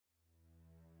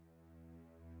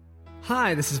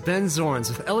Hi, this is Ben Zorns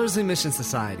with Ellerslie Mission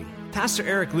Society. Pastor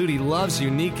Eric Ludy loves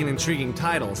unique and intriguing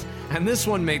titles, and this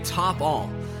one may top all.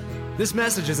 This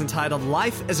message is entitled,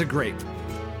 Life as a Grape.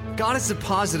 God has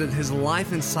deposited His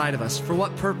life inside of us for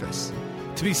what purpose?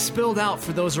 To be spilled out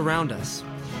for those around us.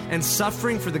 And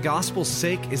suffering for the gospel's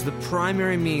sake is the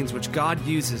primary means which God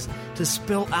uses to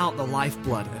spill out the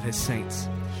lifeblood of His saints.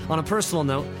 On a personal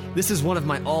note, this is one of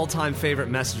my all-time favorite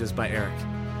messages by Eric.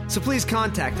 So please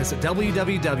contact us at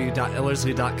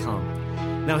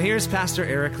www.ellerslie.com. Now here's Pastor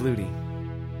Eric Ludy.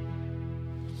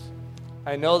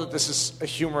 I know that this is a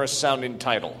humorous-sounding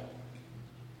title.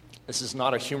 This is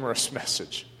not a humorous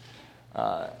message.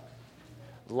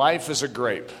 Life is a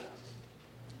grape.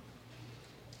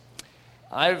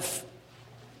 I've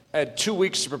had 2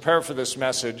 weeks to prepare for this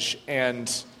message, and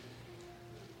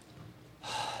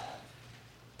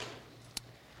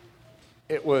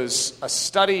it was a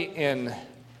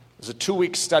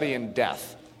 2-week study in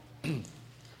death. A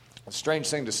strange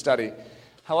thing to study.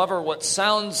 However, what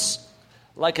sounds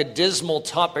like a dismal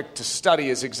topic to study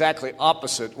is exactly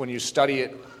opposite when you study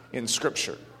it in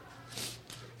Scripture.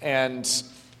 And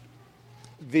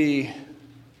the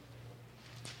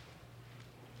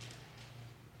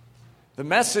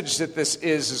message that this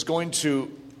is going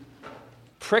to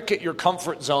prick at your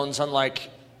comfort zones, unlike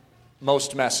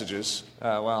most messages.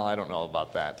 Well, I don't know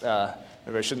about that.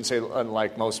 Maybe I shouldn't say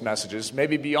unlike most messages.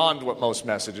 Maybe beyond what most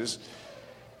messages.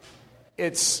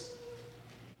 There's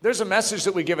a message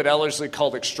that we give at Ellerslie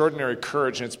called Extraordinary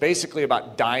Courage, and it's basically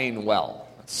about dying well.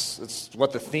 It's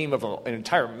what the theme of an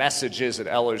entire message is at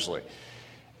Ellerslie.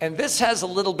 And this has a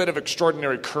little bit of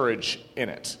extraordinary courage in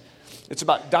it. It's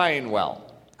about dying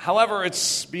well. However,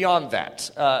 it's beyond that.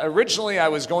 Originally, I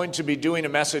was going to be doing a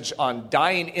message on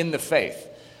dying in the faith,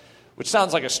 which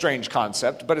sounds like a strange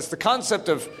concept, but it's the concept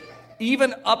of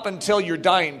even up until your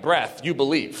dying breath, you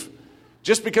believe.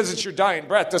 Just because it's your dying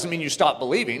breath doesn't mean you stop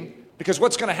believing, because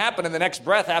what's going to happen in the next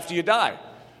breath after you die?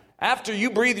 After you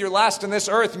breathe your last in this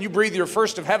earth and you breathe your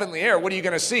first of heavenly air, what are you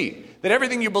going to see? That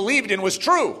everything you believed in was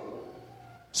true.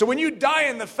 So when you die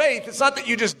in the faith, it's not that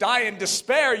you just die in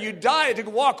despair. You die to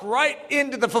walk right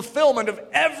into the fulfillment of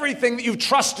everything that you've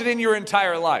trusted in your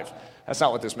entire life. That's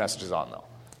not what this message is on, though.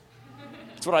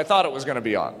 That's what I thought it was going to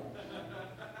be on.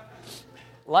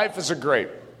 Life is a grape.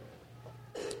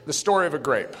 The story of a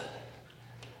grape.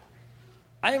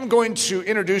 I am going to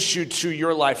introduce you to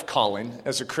your life calling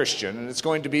as a Christian, and it's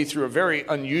going to be through a very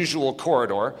unusual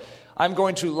corridor. I'm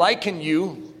going to liken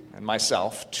you and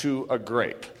myself to a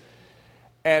grape.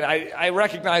 And I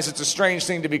recognize it's a strange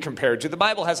thing to be compared to. The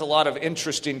Bible has a lot of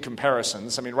interesting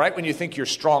comparisons. I mean, right when you think you're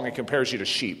strong, it compares you to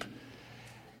sheep.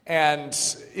 And,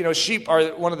 sheep are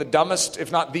one of the dumbest,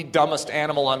 if not the dumbest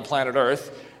animal on planet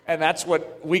Earth. And that's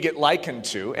what we get likened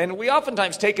to. And we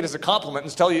oftentimes take it as a compliment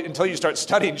until you start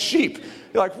studying sheep.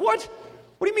 You're like, what?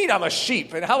 What do you mean I'm a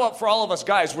sheep? And how about for all of us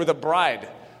guys, we're the bride?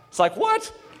 It's like,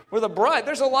 what? We're the bride.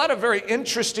 There's a lot of very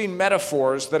interesting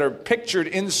metaphors that are pictured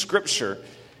in Scripture.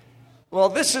 Well,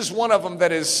 this is one of them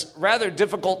that is rather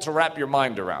difficult to wrap your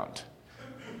mind around.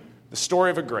 The story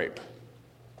of a grape.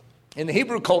 In the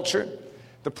Hebrew culture,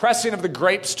 the pressing of the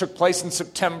grapes took place in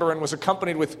September and was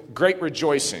accompanied with great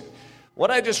rejoicing. What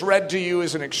I just read to you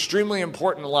is an extremely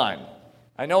important line.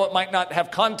 I know it might not have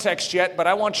context yet, but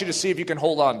I want you to see if you can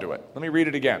hold on to it. Let me read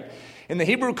it again. In the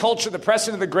Hebrew culture, the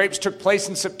pressing of the grapes took place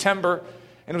in September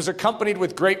and was accompanied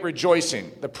with great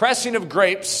rejoicing. The pressing of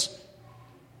grapes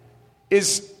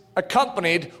is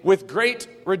accompanied with great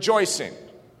rejoicing.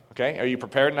 Okay, are you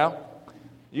prepared now?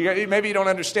 Maybe you don't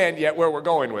understand yet where we're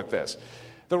going with this.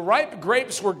 The ripe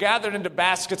grapes were gathered into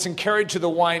baskets and carried to the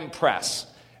wine press.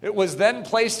 It was then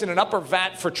placed in an upper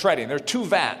vat for treading. There are 2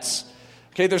 vats.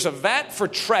 Okay, there's a vat for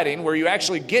treading where you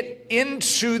actually get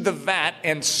into the vat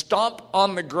and stomp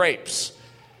on the grapes.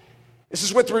 This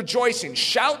is with rejoicing,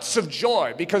 shouts of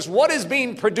joy, because what is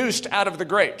being produced out of the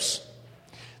grapes?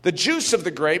 The juice of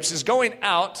the grapes is going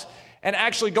out and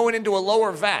actually going into a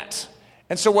lower vat.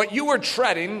 And so what you are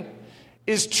treading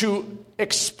is to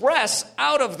express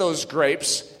out of those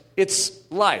grapes its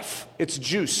life, its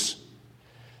juice.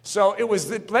 So it was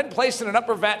then placed in an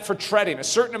upper vat for treading. A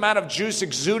certain amount of juice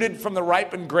exuded from the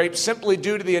ripened grapes simply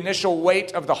due to the initial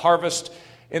weight of the harvest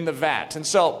in the vat. And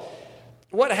so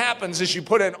what happens is you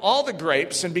put in all the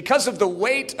grapes, and because of the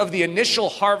weight of the initial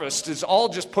harvest is all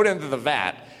just put into the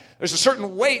vat, there's a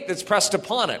certain weight that's pressed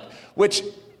upon it, which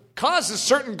causes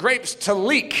certain grapes to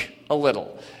leak a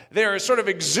little. They're sort of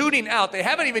exuding out. They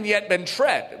haven't even yet been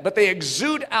tread, but they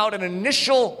exude out an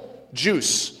initial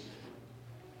juice.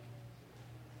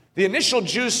 The initial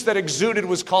juice that exuded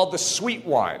was called the sweet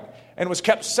wine. and was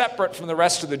kept separate from the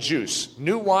rest of the juice.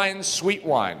 New wine, sweet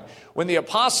wine. When the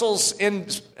apostles in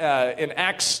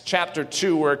Acts chapter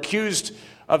 2 were accused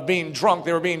of being drunk,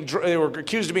 they were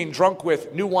accused of being drunk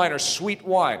with new wine or sweet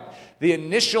wine, the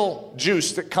initial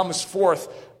juice that comes forth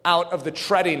out of the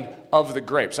treading of the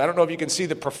grapes. I don't know if you can see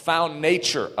the profound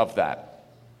nature of that.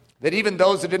 That even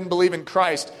those that didn't believe in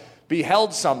Christ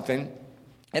beheld something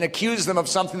and accused them of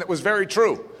something that was very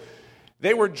true.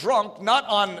 They were drunk not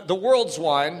on the world's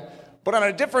wine, but on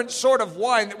a different sort of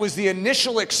wine that was the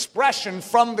initial expression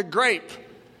from the grape.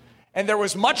 And there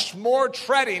was much more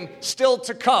treading still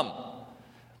to come.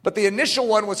 But the initial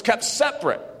one was kept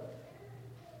separate.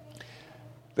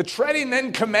 The treading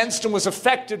then commenced and was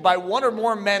affected by one or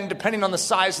more men depending on the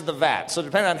size of the vat. So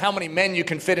depending on how many men you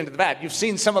can fit into the vat. You've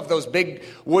seen some of those big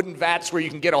wooden vats where you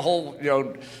can get a whole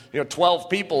 12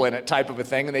 people in it type of a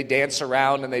thing, and they dance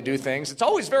around and they do things. It's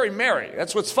always very merry.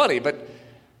 That's what's funny. But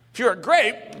if you're a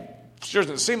grape, it sure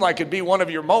doesn't seem like it'd be one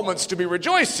of your moments to be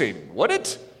rejoicing, would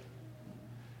it?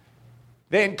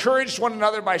 They encouraged one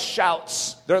another by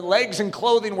shouts. Their legs and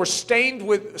clothing were stained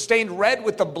red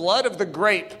with the blood of the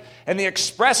grape, and the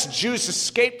expressed juice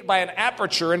escaped by an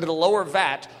aperture into the lower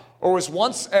vat, or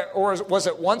was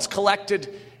at once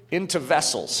collected into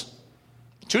vessels.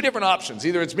 Two different options.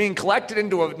 Either it's being collected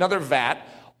into another vat,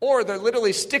 or they're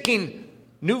literally sticking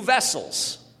new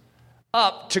vessels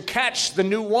up to catch the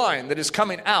new wine that is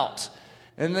coming out,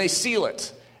 and they seal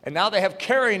it. And now they have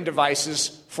carrying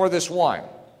devices for this wine.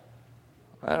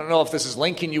 I don't know if this is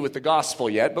linking you with the gospel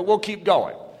yet, but we'll keep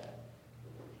going.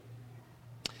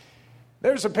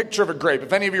 There's a picture of a grape.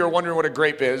 If any of you are wondering what a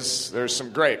grape is, there's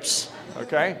some grapes,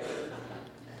 okay?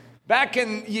 Back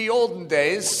in ye olden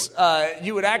days,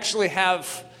 you would actually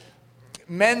have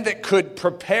men that could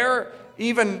prepare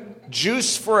even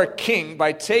juice for a king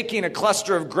by taking a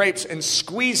cluster of grapes and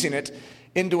squeezing it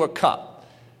into a cup.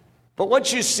 But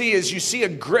what you see is you see a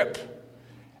grip.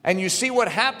 And you see what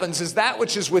happens is that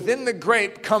which is within the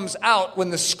grape comes out when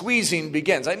the squeezing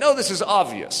begins. I know this is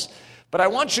obvious, but I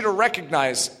want you to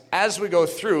recognize as we go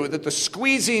through that the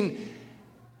squeezing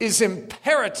is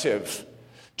imperative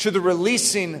to the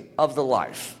releasing of the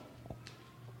life.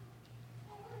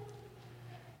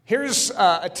 Here's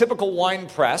a typical wine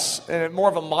press, more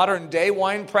of a modern day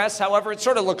wine press. However, it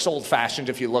sort of looks old-fashioned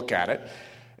if you look at it.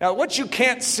 Now, what you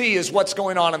can't see is what's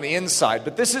going on the inside,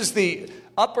 but this is the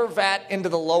upper vat into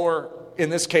the lower, in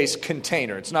this case,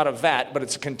 container. It's not a vat, but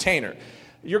it's a container.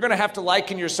 You're going to have to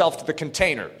liken yourself to the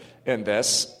container in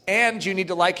this, and you need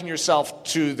to liken yourself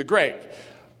to the grape.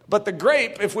 But the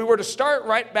grape, if we were to start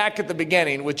right back at the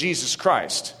beginning with Jesus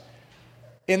Christ,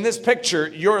 in this picture,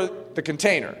 you're the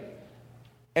container.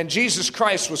 And Jesus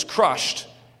Christ was crushed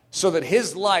so that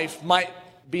his life might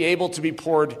be able to be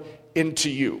poured into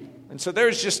you. And so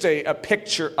there's just a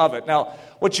picture of it. Now,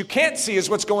 what you can't see is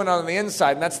what's going on the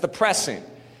inside, and that's the pressing.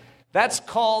 That's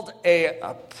called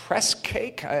a press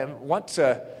cake.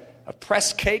 A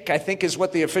press cake, I think, is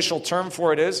what the official term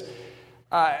for it is.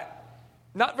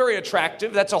 Not very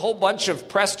attractive. That's a whole bunch of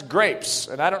pressed grapes.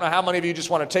 And I don't know how many of you just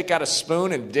want to take out a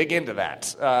spoon and dig into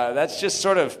that. That's just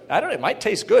sort of, I don't know, it might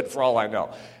taste good for all I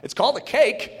know. It's called a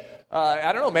cake.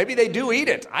 I don't know, maybe they do eat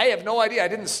it. I have no idea. I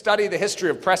didn't study the history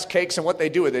of pressed cakes and what they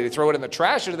do with it. Do they throw it in the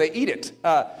trash or do they eat it?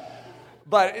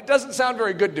 But it doesn't sound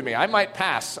very good to me. I might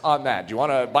pass on that. Do you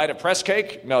want to bite a pressed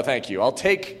cake? No, thank you. I'll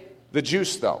take the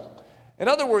juice, though. In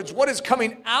other words, what is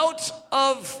coming out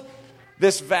of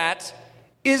this vat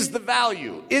is the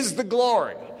value, is the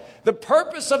glory. The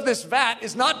purpose of this vat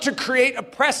is not to create a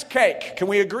pressed cake. Can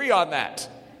we agree on that?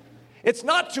 It's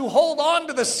not to hold on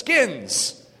to the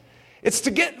skins. It's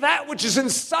to get that which is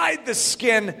inside the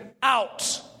skin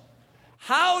out.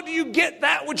 How do you get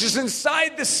that which is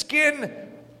inside the skin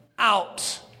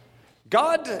out?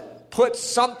 God puts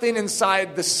something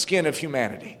inside the skin of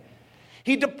humanity.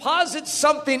 He deposits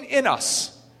something in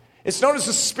us. It's known as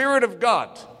the Spirit of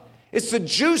God. It's the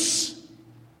juice,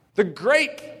 the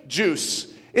grape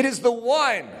juice. It is the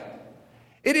wine.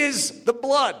 It is the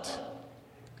blood.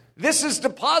 This is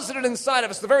deposited inside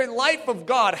of us, the very life of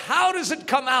God. How does it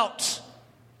come out?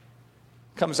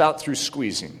 It comes out through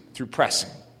squeezing, through pressing.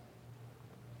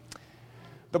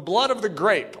 The blood of the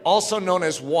grape, also known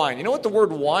as wine. You know what the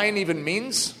word wine even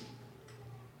means?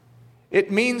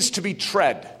 It means to be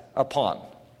tread upon.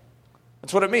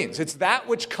 That's what it means. It's that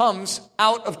which comes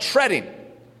out of treading.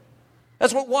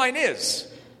 That's what wine is.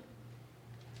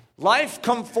 Life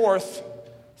come forth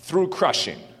through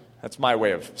crushing. That's my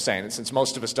way of saying it, since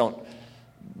most of us don't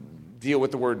deal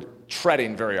with the word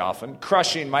treading very often.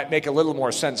 Crushing might make a little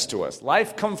more sense to us.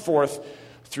 Life come forth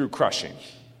through crushing.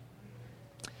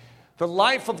 The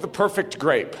life of the perfect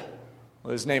grape,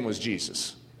 well, his name was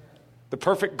Jesus. The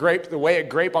perfect grape, the way a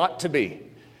grape ought to be.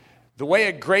 The way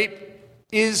a grape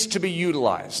is to be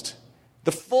utilized.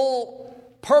 The full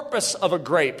purpose of a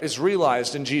grape is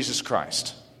realized in Jesus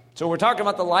Christ. So we're talking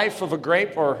about the life of a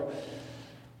grape or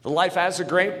the life as a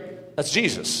grape. That's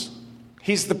Jesus.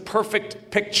 He's the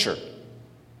perfect picture.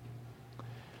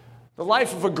 The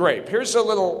life of a grape. Here's a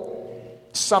little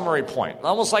summary point.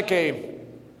 Almost like a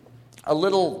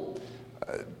little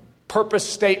purpose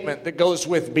statement that goes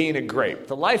with being a grape.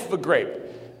 The life of a grape.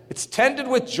 It's tended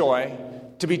with joy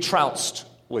to be trounced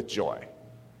with joy.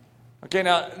 Okay,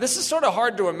 now this is sort of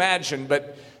hard to imagine,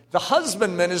 but the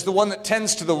husbandman is the one that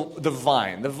tends to the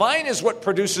vine. The vine is what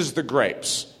produces the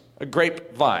grapes, a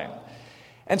grape vine.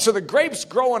 And so the grapes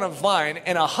grow on a vine,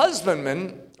 and a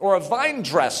husbandman or a vine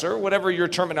dresser, whatever your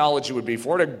terminology would be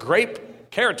for it, a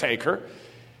grape caretaker,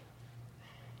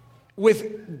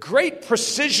 with great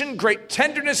precision, great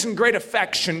tenderness, and great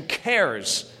affection,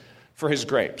 cares for his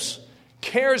grapes,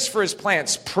 cares for his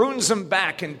plants, prunes them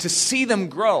back, and to see them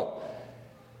grow.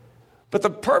 But the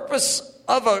purpose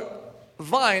of a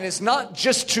vine is not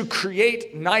just to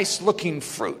create nice-looking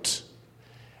fruit.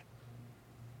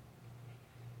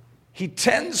 He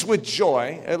tends with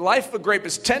joy, a life of a grape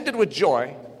is tended with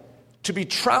joy, to be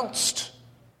trounced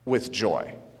with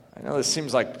joy. I know this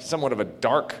seems like somewhat of a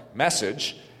dark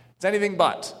message. It's anything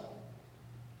but.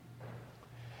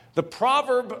 The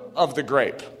proverb of the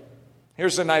grape.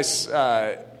 Here's a nice,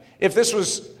 if this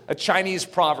was a Chinese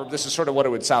proverb, this is sort of what it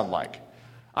would sound like.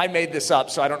 I made this up,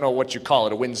 so I don't know what you call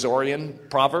it, a Windsorian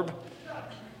proverb.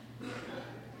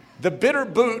 The bitter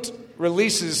boot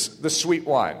releases the sweet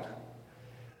wine.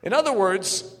 In other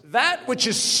words, that which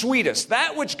is sweetest,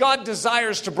 that which God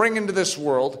desires to bring into this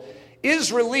world,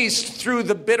 is released through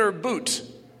the bitter boot.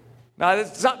 Now,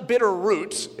 it's not bitter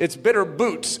root, it's bitter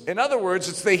boot. In other words,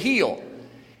 it's the heel.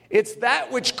 It's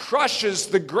that which crushes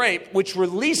the grape, which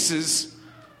releases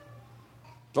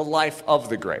the life of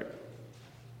the grape.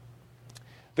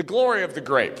 The glory of the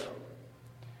grape.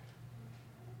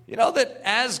 You know that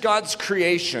as God's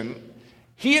creation,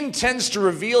 He intends to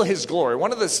reveal His glory.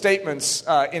 One of the statements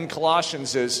in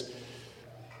Colossians is,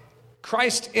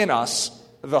 Christ in us,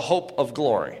 the hope of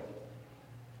glory.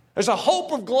 There's a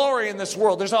hope of glory in this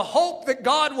world. There's a hope that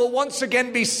God will once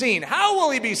again be seen. How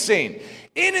will He be seen?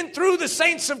 In and through the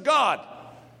saints of God.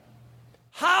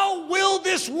 How will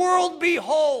this world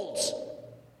behold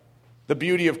the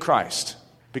beauty of Christ?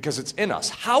 Because it's in us.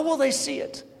 How will they see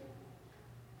it?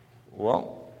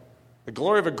 Well, the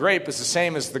glory of a grape is the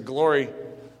same as the glory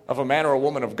of a man or a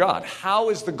woman of God. How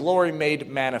is the glory made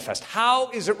manifest?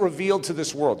 How is it revealed to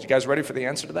this world? You guys ready for the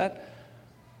answer to that?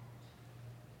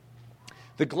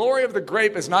 The glory of the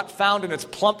grape is not found in its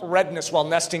plump redness while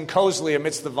nesting cozily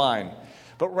amidst the vine,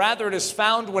 but rather it is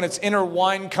found when its inner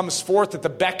wine comes forth at the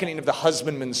beckoning of the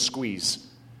husbandman's squeeze.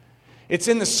 It's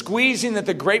in the squeezing that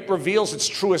the grape reveals its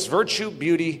truest virtue,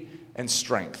 beauty, and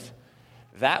strength.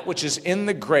 That which is in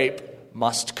the grape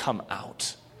must come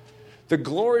out. The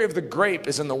glory of the grape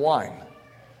is in the wine.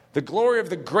 The glory of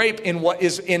the grape in what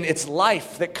is in its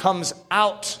life that comes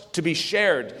out to be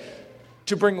shared,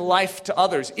 to bring life to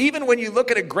others. Even when you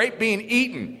look at a grape being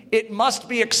eaten, it must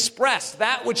be expressed.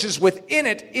 That which is within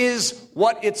it is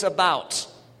what it's about.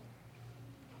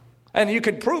 And you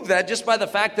could prove that just by the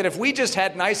fact that if we just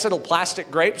had nice little plastic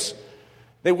grapes,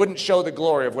 they wouldn't show the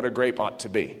glory of what a grape ought to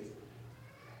be.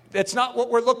 It's not what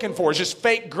we're looking for. It's just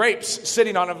fake grapes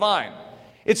sitting on a vine.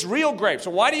 It's real grapes.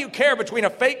 So why do you care between a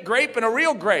fake grape and a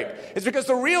real grape? It's because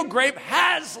the real grape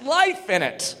has life in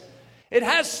it. It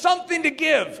has something to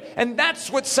give. And that's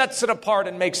what sets it apart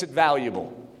and makes it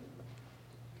valuable.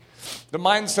 The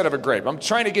mindset of a grape. I'm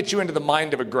trying to get you into the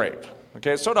mind of a grape.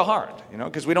 Okay, it's sort of hard,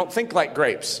 because we don't think like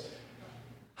grapes.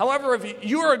 However, if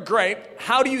you're a grape,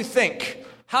 how do you think?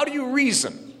 How do you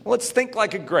reason? Well, let's think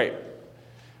like a grape.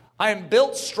 I am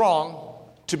built strong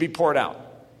to be poured out.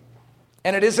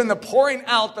 And it is in the pouring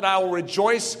out that I will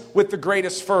rejoice with the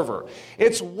greatest fervor.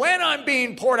 It's when I'm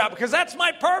being poured out, because that's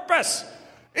my purpose,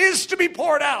 is to be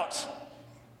poured out.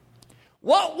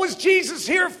 What was Jesus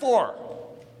here for?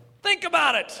 Think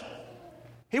about it.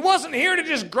 He wasn't here to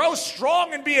just grow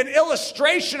strong and be an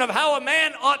illustration of how a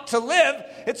man ought to live.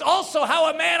 It's also how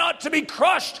a man ought to be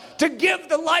crushed to give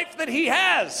the life that he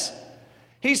has.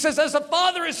 He says, as the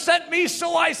Father has sent me,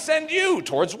 so I send you.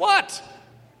 Towards what?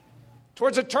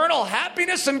 Towards eternal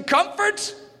happiness and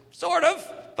comfort? Sort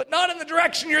of, but not in the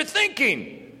direction you're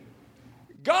thinking.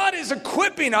 God is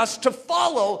equipping us to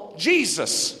follow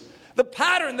Jesus. The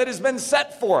pattern that has been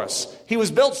set for us. He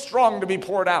was built strong to be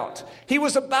poured out. He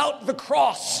was about the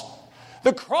cross.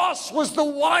 The cross was the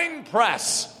wine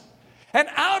press. And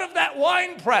out of that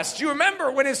winepress, do you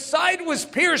remember when his side was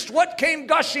pierced, what came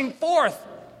gushing forth?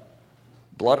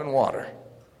 Blood and water.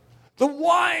 The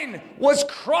wine was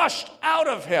crushed out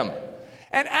of him.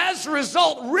 And as a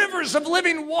result, rivers of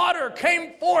living water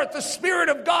came forth. The Spirit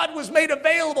of God was made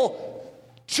available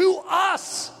to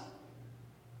us.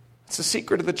 It's the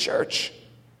secret of the church.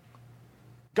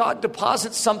 God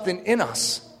deposits something in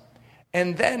us,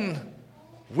 and then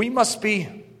we must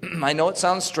be, I know it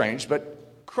sounds strange,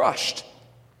 but crushed,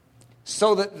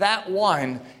 so that that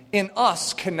wine in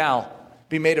us can now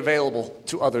be made available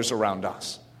to others around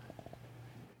us.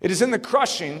 It is in the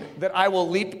crushing that I will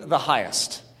leap the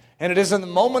highest. And it is in the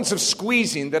moments of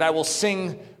squeezing that I will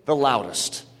sing the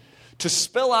loudest. To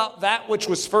spill out that which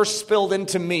was first spilled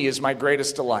into me is my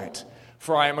greatest delight.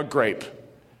 For I am a grape,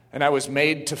 and I was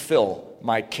made to fill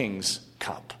my king's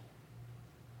cup.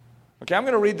 Okay, I'm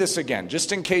going to read this again.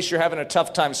 Just in case you're having a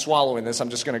tough time swallowing this,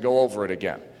 I'm just going to go over it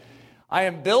again. I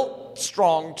am built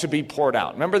strong to be poured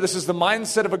out. Remember, this is the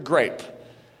mindset of a grape.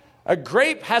 A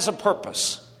grape has a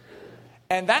purpose.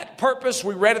 And that purpose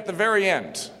we read at the very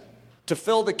end. To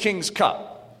fill the king's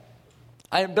cup.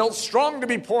 I am built strong to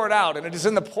be poured out, and it is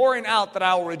in the pouring out that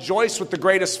I will rejoice with the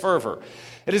greatest fervor.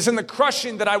 It is in the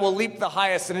crushing that I will leap the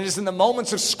highest, and it is in the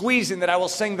moments of squeezing that I will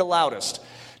sing the loudest.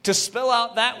 To spill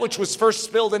out that which was first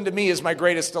spilled into me is my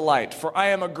greatest delight, for I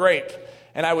am a grape,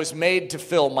 and I was made to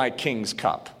fill my king's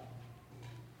cup.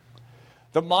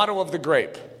 The motto of the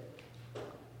grape,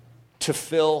 to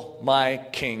fill my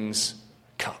king's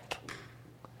cup.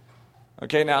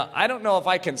 Okay, now, I don't know if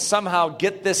I can somehow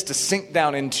get this to sink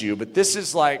down into you, but this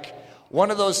is like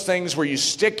one of those things where you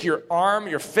stick your arm,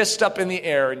 your fist up in the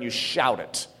air, and you shout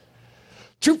it.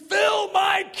 To fill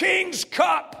my king's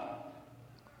cup.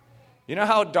 You know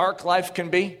how dark life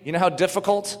can be? You know how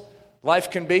difficult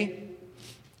life can be?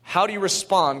 How do you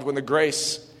respond when the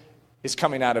grace is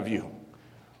coming out of you?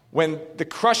 When the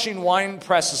crushing wine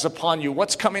presses upon you,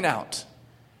 what's coming out?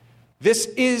 This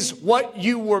is what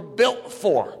you were built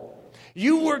for.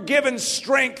 You were given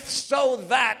strength so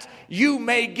that you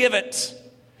may give it.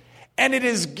 And it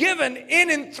is given in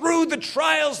and through the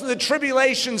trials and the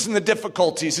tribulations and the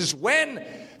difficulties is when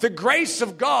the grace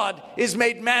of God is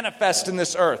made manifest in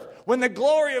this earth. When the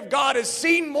glory of God is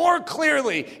seen more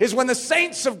clearly is when the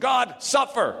saints of God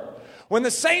suffer. When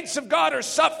the saints of God are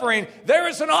suffering, there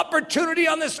is an opportunity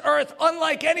on this earth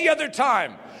unlike any other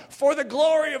time for the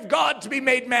glory of God to be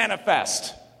made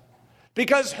manifest.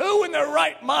 Because who in their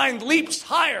right mind leaps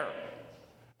higher?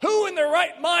 Who in their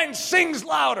right mind sings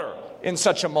louder in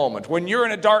such a moment? When you're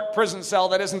in a dark prison cell,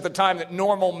 that isn't the time that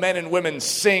normal men and women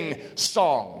sing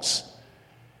songs.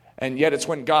 And yet it's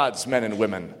when God's men and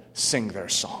women sing their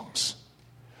songs.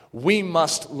 We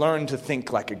must learn to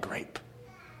think like a grape,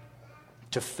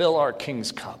 to fill our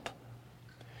king's cup.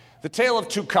 The tale of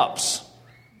two cups.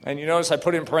 And you notice I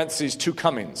put in parentheses, two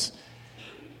comings.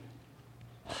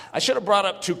 I should have brought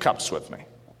up two cups with me.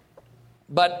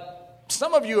 But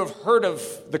some of you have heard of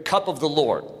the cup of the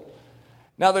Lord.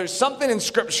 Now there's something in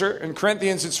Scripture, in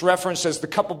Corinthians it's referenced as the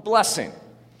cup of blessing.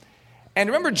 And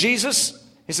remember Jesus,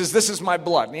 he says, this is my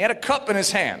blood. And he had a cup in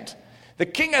his hand. The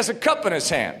king has a cup in his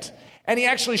hand. And he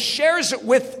actually shares it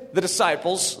with the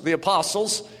disciples, the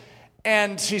apostles.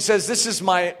 And he says, this is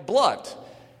my blood.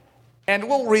 And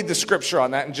we'll read the Scripture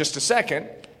on that in just a second.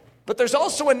 But there's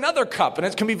also another cup, and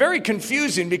it can be very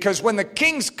confusing because when the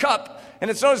king's cup, and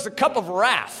it's known as the cup of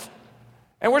wrath,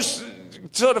 and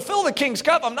so to fill the king's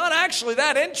cup, I'm not actually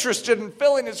that interested in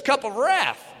filling his cup of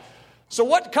wrath. So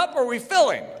what cup are we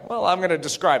filling? Well, I'm going to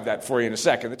describe that for you in a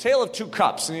second. The tale of two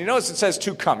cups, and you notice it says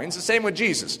two comings, the same with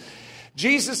Jesus.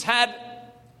 Jesus had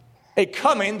a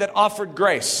coming that offered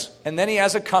grace, and then he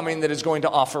has a coming that is going to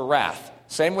offer wrath.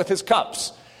 Same with his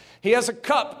cups. He has a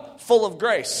cup full of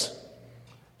grace,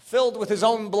 filled with his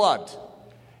own blood.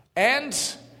 And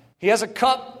he has a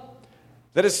cup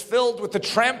that is filled with the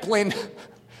trampling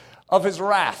of his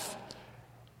wrath.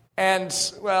 And,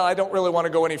 well, I don't really want to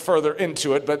go any further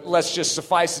into it, but let's just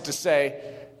suffice it to say,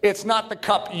 it's not the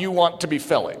cup you want to be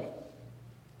filling.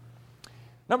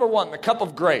 Number one, the cup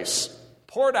of grace,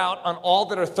 poured out on all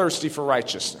that are thirsty for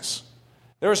righteousness.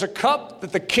 There is a cup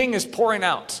that the king is pouring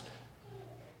out.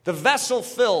 The vessel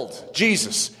filled,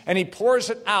 Jesus, and he pours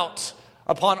it out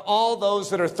upon all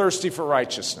those that are thirsty for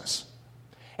righteousness.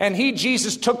 And he,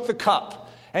 Jesus, took the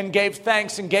cup and gave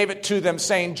thanks and gave it to them,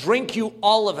 saying, drink you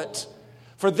all of it,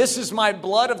 for this is my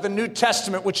blood of the New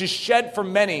Testament, which is shed for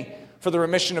many for the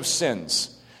remission of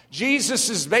sins. Jesus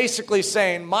is basically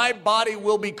saying, my body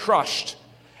will be crushed,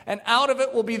 and out of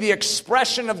it will be the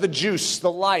expression of the juice,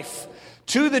 the life.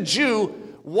 To the Jew,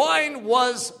 wine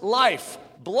was life.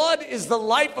 Blood is the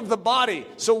life of the body.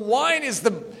 So wine is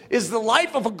the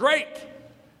life of a grape.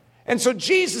 And so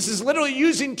Jesus is literally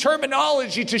using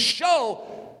terminology to show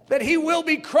that he will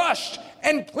be crushed.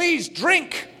 And please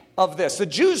drink of this. The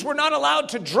Jews were not allowed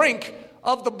to drink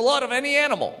of the blood of any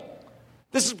animal.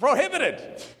 This is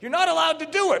prohibited. You're not allowed to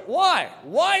do it. Why?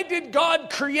 Why did God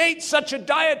create such a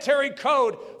dietary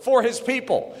code for his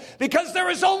people? Because there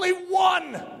is only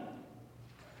one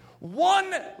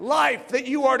life that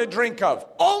you are to drink of.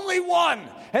 Only one.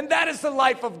 And that is the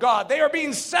life of God. They are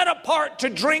being set apart to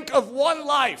drink of one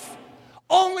life.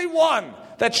 Only one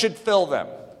that should fill them.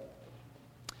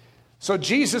 So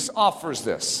Jesus offers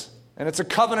this. And it's a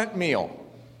covenant meal.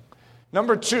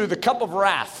 Number 2, the cup of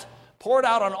wrath, poured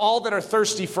out on all that are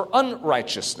thirsty for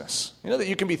unrighteousness. You know that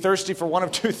you can be thirsty for one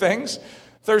of two things?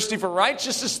 Thirsty for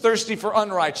righteousness, thirsty for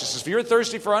unrighteousness. If you're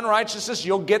thirsty for unrighteousness,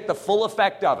 you'll get the full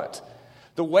effect of it.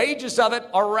 The wages of it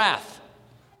are wrath.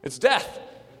 It's death.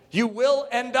 You will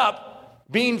end up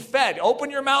being fed. Open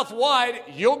your mouth wide,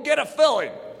 you'll get a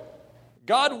filling.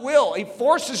 God will. He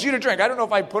forces you to drink. I don't know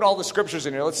if I put all the scriptures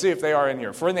in here. Let's see if they are in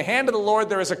here. For in the hand of the Lord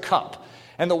there is a cup,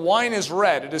 and the wine is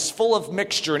red. It is full of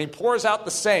mixture, and he pours out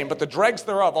the same. But the dregs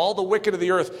thereof, all the wicked of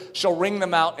the earth, shall wring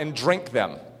them out and drink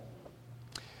them.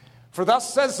 For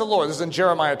thus says the Lord, this is in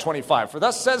Jeremiah 25, for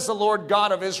thus says the Lord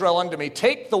God of Israel unto me,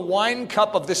 take the wine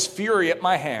cup of this fury at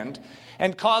my hand,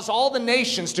 and cause all the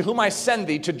nations to whom I send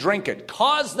thee to drink it.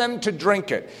 Cause them to drink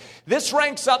it. This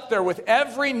ranks up there with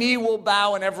every knee will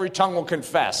bow and every tongue will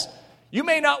confess. You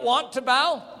may not want to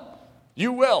bow,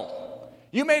 you will.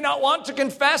 You may not want to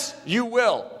confess, you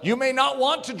will. You may not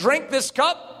want to drink this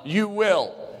cup, you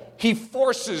will. He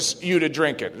forces you to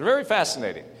drink it. Very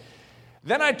fascinating.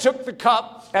 Then I took the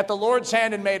cup at the Lord's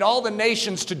hand and made all the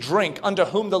nations to drink unto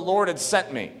whom the Lord had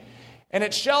sent me. And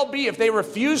it shall be, if they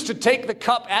refuse to take the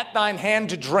cup at thine hand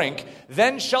to drink,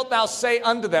 then shalt thou say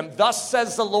unto them, thus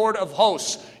says the Lord of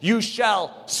hosts, you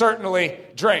shall certainly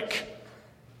drink.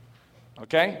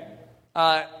 Okay?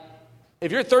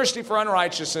 If you're thirsty for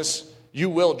unrighteousness, you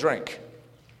will drink.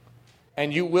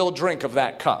 And you will drink of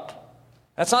that cup.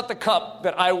 That's not the cup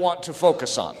that I want to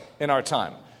focus on in our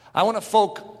time. I want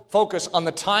to focus on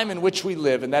the time in which we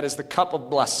live, and that is the cup of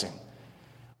blessing.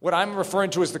 What I'm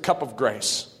referring to is the cup of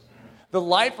grace. The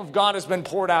life of God has been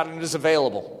poured out and it is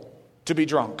available to be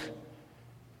drunk.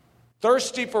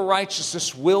 Thirsty for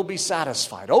righteousness will be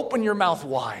satisfied. Open your mouth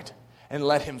wide and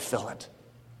let him fill it.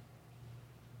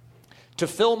 To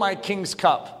fill my king's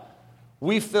cup,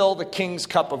 we fill the king's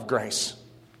cup of grace.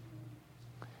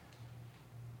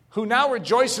 Who now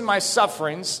rejoice in my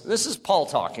sufferings. This is Paul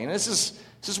talking. This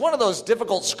is one of those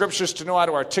difficult scriptures to know how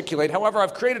to articulate. However,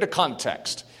 I've created a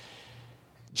context.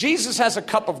 Jesus has a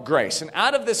cup of grace, and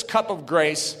out of this cup of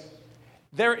grace,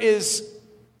 there is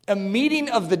a meeting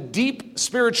of the deep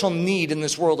spiritual need in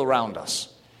this world around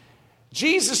us.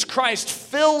 Jesus Christ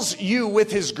fills you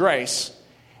with his grace,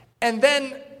 and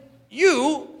then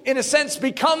you, in a sense,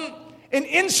 become an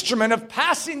instrument of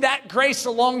passing that grace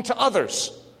along to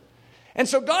others. And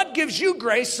so God gives you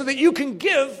grace so that you can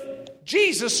give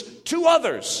Jesus to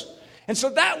others. And so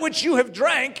that which you have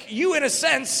drank, you, in a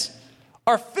sense,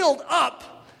 are filled up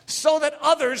so that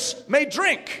others may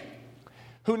drink.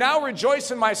 Who now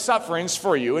rejoice in my sufferings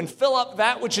for you, and fill up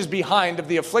that which is behind of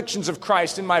the afflictions of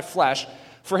Christ in my flesh,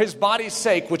 for his body's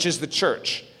sake, which is the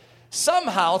church.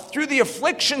 Somehow, through the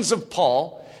afflictions of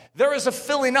Paul, there is a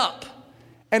filling up.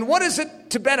 And what is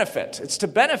it to benefit? It's to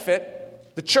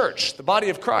benefit the church, the body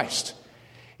of Christ.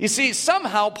 You see,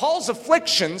 somehow Paul's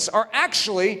afflictions are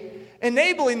actually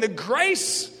enabling the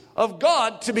grace of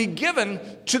God to be given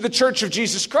to the church of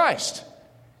Jesus Christ.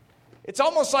 It's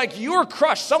almost like you're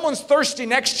crushed. Someone's thirsty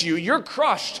next to you. You're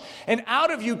crushed. And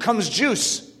out of you comes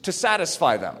juice to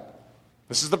satisfy them.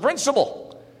 This is the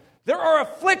principle. There are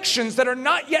afflictions that are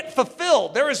not yet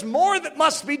fulfilled. There is more that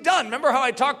must be done. Remember how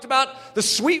I talked about the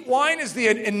sweet wine is the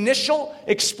initial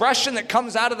expression that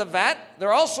comes out of the vat?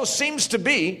 There also seems to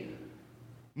be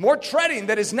more treading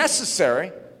that is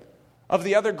necessary of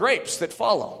the other grapes that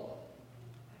follow.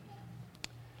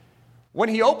 When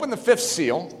he opened the fifth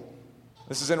seal,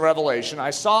 this is in Revelation,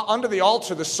 I saw under the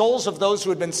altar the souls of those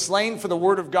who had been slain for the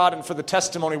word of God and for the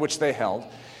testimony which they held.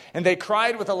 And they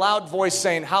cried with a loud voice,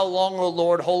 saying, how long, O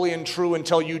Lord, holy and true,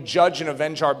 until you judge and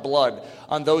avenge our blood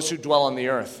on those who dwell on the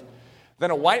earth?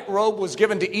 Then a white robe was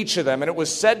given to each of them, and it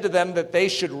was said to them that they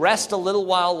should rest a little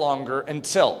while longer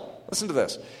until, listen to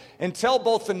this, until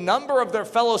both the number of their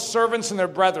fellow servants and their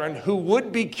brethren, who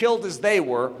would be killed as they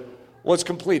were, was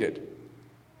completed.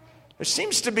 There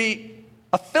seems to be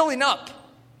a filling up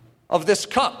of this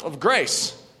cup of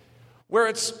grace, where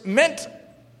it's meant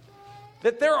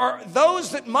that there are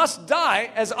those that must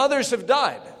die as others have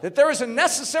died, that there is a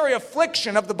necessary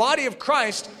affliction of the body of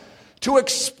Christ to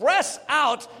express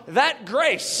out that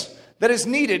grace that is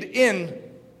needed in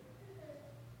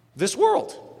this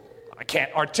world. I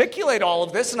can't articulate all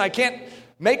of this, and I can't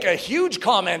make a huge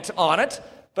comment on it,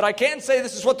 but I can say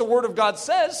this is what the Word of God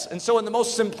says. And so in the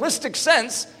most simplistic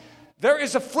sense, there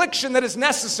is affliction that is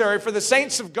necessary for the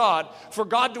saints of God, for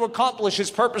God to accomplish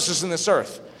His purposes in this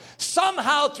earth.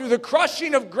 Somehow through the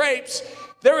crushing of grapes,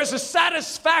 there is a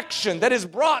satisfaction that is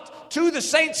brought to the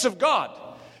saints of God.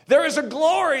 There is a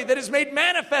glory that is made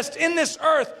manifest in this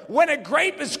earth when a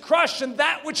grape is crushed and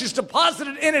that which is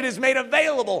deposited in it is made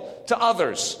available to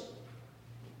others.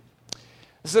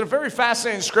 This is a very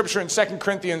fascinating scripture in 2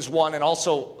 Corinthians 1 and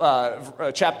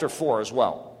also chapter 4 as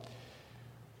well.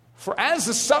 For as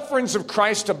the sufferings of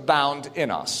Christ abound in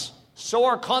us, so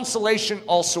our consolation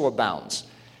also abounds.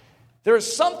 There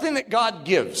is something that God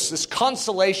gives. This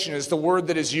consolation is the word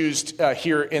that is used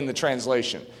here in the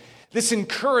translation. This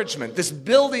encouragement, this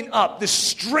building up, this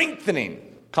strengthening,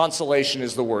 consolation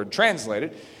is the word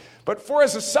translated. But for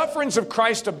as the sufferings of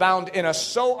Christ abound in us,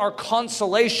 so our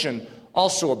consolation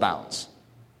also abounds.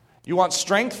 You want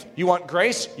strength? You want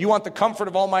grace? You want the comfort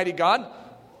of Almighty God?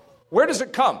 Where does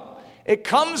it come? It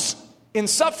comes in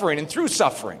suffering and through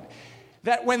suffering.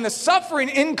 That when the suffering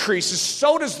increases,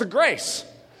 so does the grace.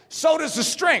 So does the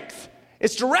strength.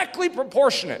 It's directly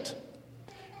proportionate.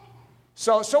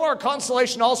 So our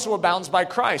consolation also abounds by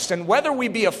Christ. And whether we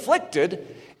be afflicted,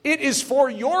 it is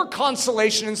for your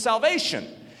consolation and salvation.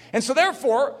 And so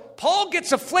therefore, Paul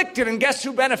gets afflicted, and guess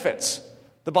who benefits?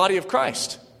 The body of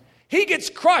Christ. He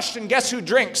gets crushed, and guess who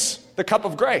drinks the cup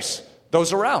of grace?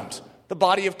 Those around, the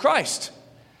body of Christ.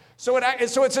 So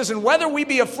it says, and whether we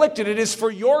be afflicted, it is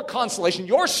for your consolation,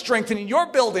 your strengthening, your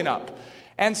building up,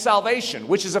 and salvation,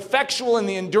 which is effectual in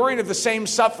the enduring of the same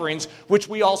sufferings which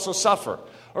we also suffer.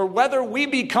 Or whether we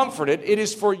be comforted, it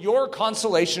is for your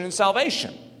consolation and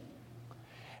salvation.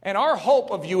 And our hope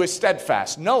of you is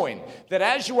steadfast, knowing that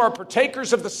as you are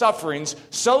partakers of the sufferings,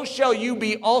 so shall you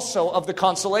be also of the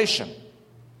consolation.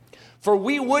 For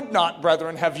we would not,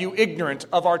 brethren, have you ignorant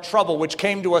of our trouble which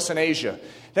came to us in Asia,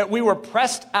 that we were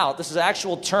pressed out, this is an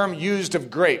actual term used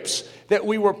of grapes, that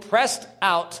we were pressed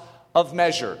out of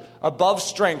measure, above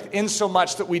strength,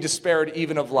 insomuch that we despaired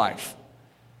even of life.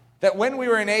 That when we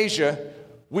were in Asia,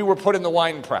 we were put in the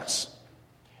winepress,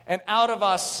 and out of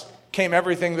us came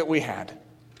everything that we had.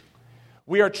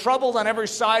 We are troubled on every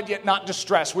side, yet not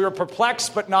distressed. We are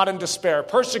perplexed, but not in despair.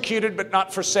 Persecuted, but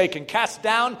not forsaken. Cast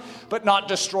down, but not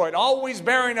destroyed. Always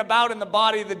bearing about in the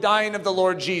body the dying of the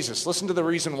Lord Jesus. Listen to the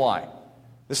reason why.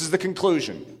 This is the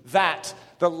conclusion. That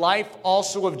the life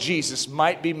also of Jesus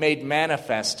might be made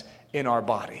manifest in our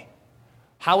body.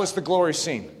 How is the glory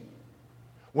seen?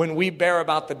 When we bear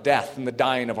about the death and the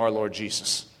dying of our Lord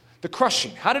Jesus. The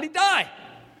crushing. How did he die?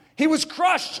 He was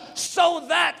crushed so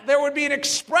that there would be an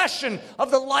expression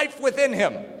of the life within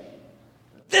him.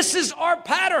 This is our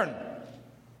pattern.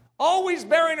 Always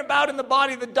bearing about in the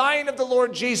body the dying of the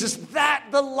Lord Jesus, that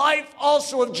the life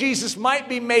also of Jesus might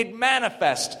be made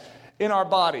manifest in our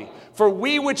body. For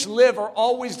we which live are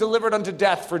always delivered unto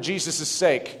death for Jesus'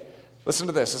 sake. Listen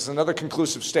to this. This is another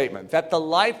conclusive statement. That the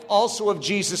life also of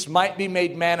Jesus might be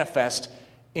made manifest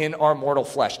in our mortal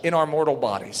flesh, in our mortal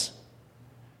bodies.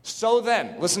 So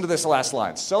then, listen to this last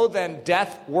line. So then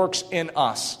death works in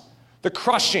us. The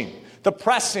crushing, the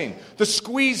pressing, the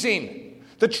squeezing,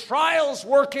 the trials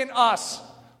work in us,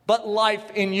 but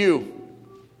life in you.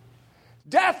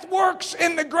 Death works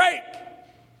in the grape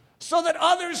so that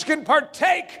others can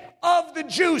partake of the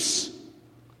juice.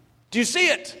 Do you see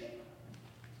it?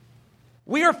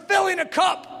 We are filling a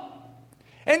cup.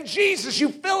 And Jesus, you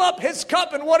fill up his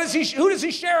cup, and who does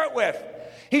he share it with?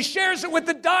 He shares it with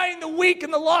the dying, the weak,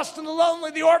 and the lost, and the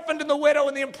lonely, the orphaned, and the widow,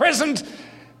 and the imprisoned.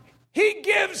 He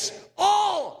gives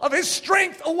all of his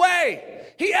strength away.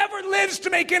 He ever lives to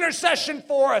make intercession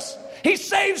for us. He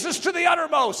saves us to the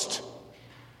uttermost.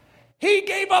 He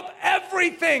gave up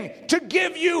everything to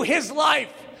give you his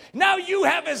life. Now you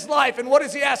have his life, and what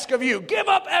does he ask of you? Give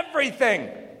up everything.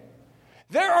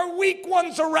 There are weak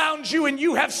ones around you, and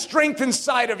you have strength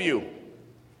inside of you.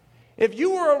 If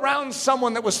you were around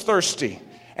someone that was thirsty,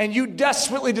 and you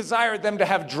desperately desired them to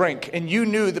have drink, and you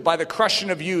knew that by the crushing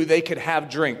of you, they could have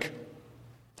drink,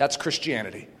 that's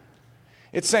Christianity.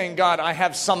 It's saying, God, I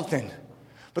have something,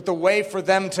 but the way for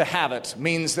them to have it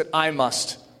means that I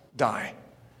must die.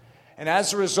 And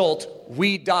as a result,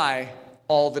 we die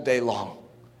all the day long,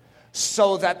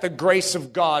 so that the grace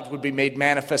of God would be made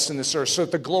manifest in this earth, so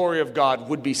that the glory of God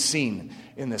would be seen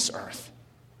in this earth.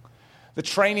 The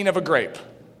training of a grape.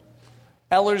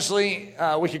 Ellerslie,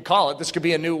 we could call it, this could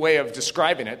be a new way of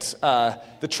describing it,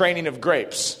 the training of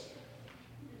grapes.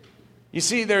 You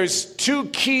see, there's two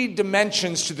key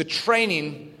dimensions to the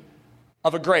training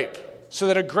of a grape, so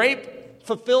that a grape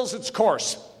fulfills its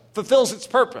course, fulfills its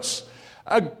purpose.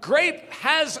 A grape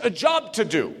has a job to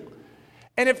do.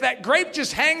 And if that grape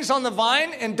just hangs on the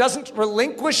vine and doesn't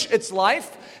relinquish its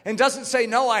life and doesn't say,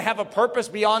 no, I have a purpose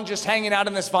beyond just hanging out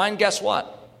in this vine, guess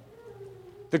what?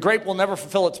 The grape will never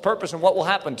fulfill its purpose, and what will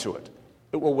happen to it?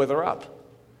 It will wither up.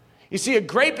 You see, a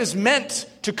grape is meant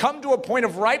to come to a point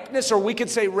of ripeness, or we could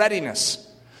say readiness,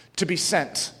 to be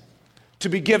sent, to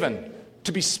be given,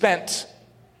 to be spent.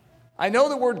 I know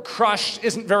the word crushed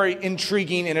isn't very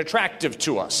intriguing and attractive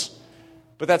to us,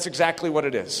 but that's exactly what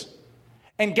it is.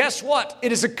 And guess what?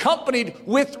 It is accompanied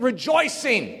with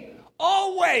rejoicing,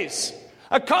 always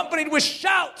accompanied with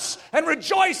shouts and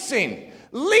rejoicing,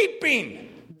 leaping,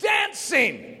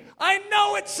 dancing. I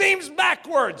know it seems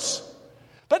backwards,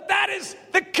 but that is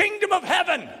the kingdom of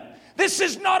heaven. This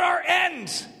is not our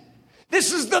end.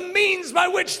 This is the means by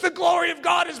which the glory of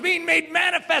God is being made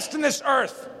manifest in this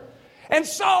earth. And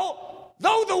so,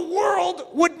 though the world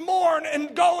would mourn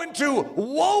and go into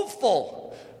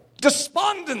woeful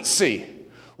despondency,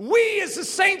 we as the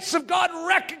saints of God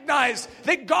recognize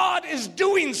that God is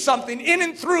doing something in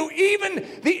and through even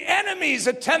the enemy's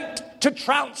attempt to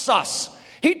trounce us.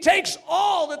 He takes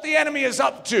all that the enemy is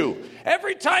up to.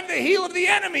 Every time the heel of the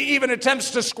enemy even attempts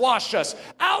to squash us,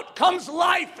 out comes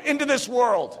life into this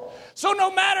world. So no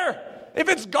matter if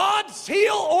it's God's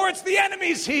heel or it's the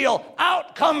enemy's heel,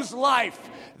 out comes life.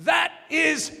 That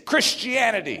is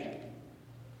Christianity.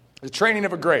 The training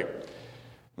of a grape.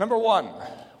 Number one,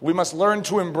 we must learn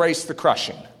to embrace the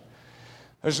crushing.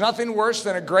 There's nothing worse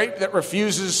than a grape that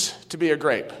refuses to be a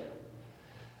grape.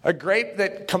 A grape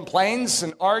that complains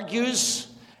and argues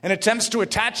and attempts to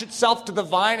attach itself to the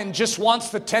vine and just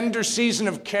wants the tender season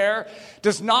of care,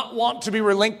 does not want to be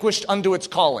relinquished unto its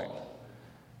calling.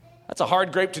 That's a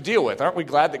hard grape to deal with. Aren't we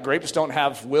glad that grapes don't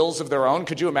have wills of their own?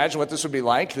 Could you imagine what this would be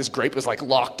like? This grape is like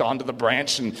locked onto the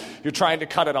branch and you're trying to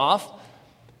cut it off.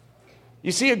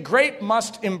 You see, a grape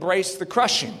must embrace the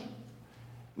crushing.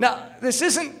 Now, this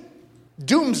isn't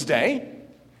doomsday.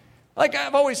 Like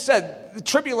I've always said, the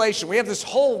tribulation, we have this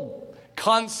whole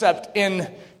concept in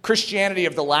Christianity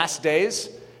of the last days.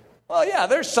 Well, yeah,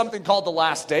 there's something called the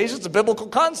last days. It's a biblical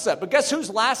concept. But guess whose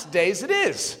last days it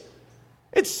is?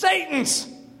 It's Satan's,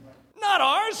 not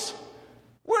ours.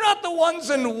 We're not the ones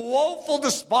in woeful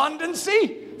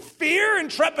despondency, fear,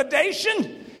 and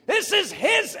trepidation. This is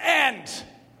his end.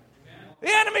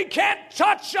 The enemy can't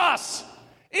touch us.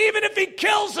 Even if he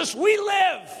kills us, we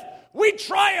live. We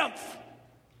triumph.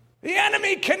 The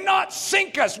enemy cannot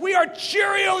sink us. We are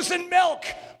Cheerios and milk.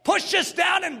 Push us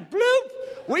down and bloop,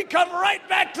 we come right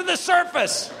back to the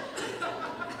surface.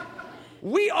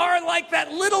 We are like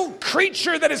that little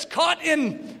creature that is caught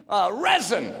in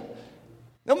resin.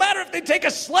 No matter if they take a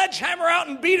sledgehammer out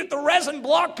and beat it, the resin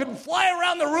block could fly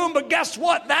around the room, but guess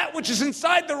what? That which is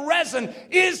inside the resin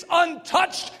is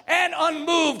untouched and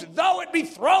unmoved, though it be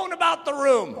thrown about the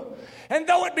room, and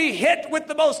though it be hit with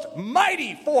the most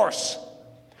mighty force.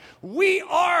 We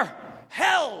are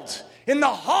held in the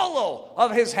hollow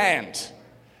of his hand.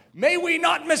 May we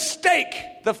not mistake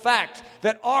the fact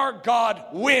that our God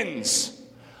wins.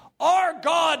 Our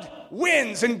God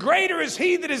wins, and greater is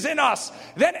he that is in us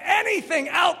than anything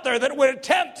out there that would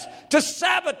attempt to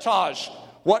sabotage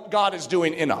what God is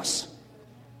doing in us.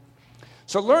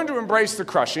 So learn to embrace the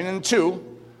crushing, and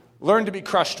two, learn to be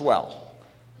crushed well.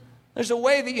 There's a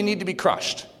way that you need to be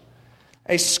crushed.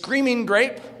 A screaming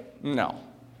grape? No.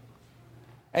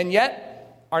 And yet,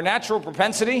 our natural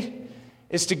propensity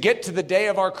is to get to the day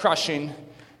of our crushing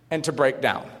and to break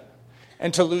down,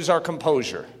 and to lose our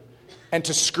composure, and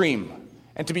to scream,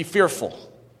 and to be fearful.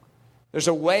 There's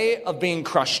a way of being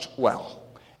crushed well.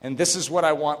 And this is what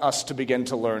I want us to begin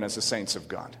to learn as the saints of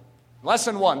God.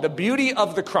 Lesson 1, the beauty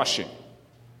of the crushing.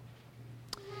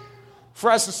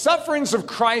 For as the sufferings of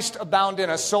Christ abound in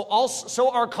us, so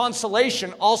our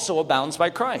consolation also abounds by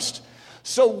Christ.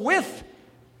 So with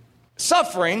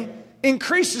suffering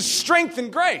increases strength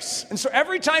and grace. And so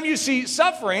every time you see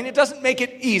suffering, it doesn't make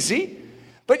it easy,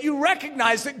 but you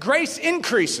recognize that grace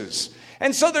increases.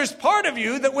 And so there's part of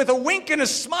you that with a wink and a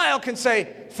smile can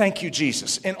say, thank you,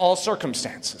 Jesus, in all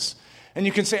circumstances. And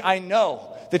you can say, I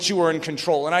know that you are in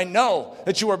control, and I know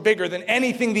that you are bigger than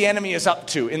anything the enemy is up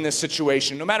to in this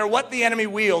situation. No matter what the enemy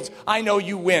wields, I know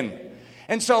you win.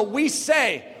 And so we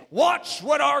say, watch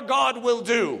what our God will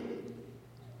do.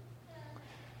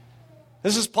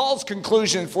 This is Paul's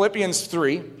conclusion in Philippians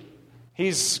 3.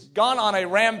 He's gone on a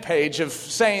rampage of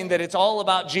saying that it's all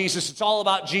about Jesus, it's all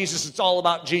about Jesus, it's all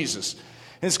about Jesus.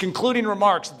 His concluding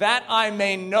remarks, that I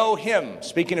may know him,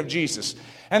 speaking of Jesus,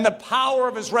 and the power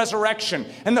of his resurrection,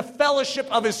 and the fellowship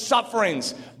of his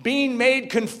sufferings, being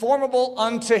made conformable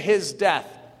unto his death.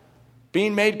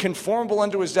 Being made conformable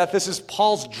unto his death, this is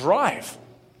Paul's drive.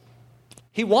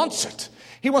 He wants it.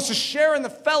 He wants to share in the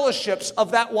fellowships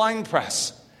of that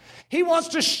winepress. He wants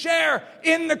to share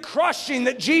in the crushing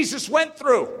that Jesus went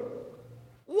through.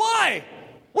 Why?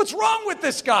 What's wrong with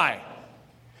this guy?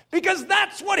 Because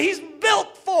that's what he's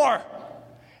built for.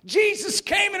 Jesus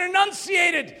came and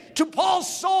enunciated to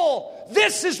Paul's soul,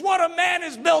 this is what a man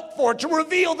is built for, to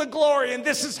reveal the glory, and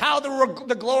this is how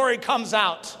the glory comes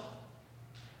out.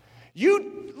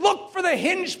 You look for the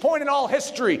hinge point in all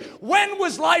history. When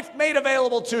was life made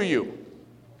available to you?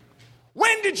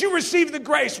 When did you receive the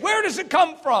grace? Where does it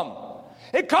come from?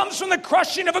 It comes from the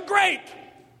crushing of a grape,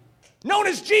 known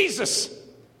as Jesus.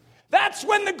 That's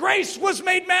when the grace was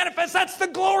made manifest. That's the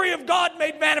glory of God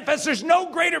made manifest. There's no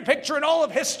greater picture in all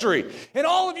of history, in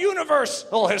all of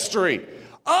universal history,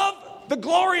 of the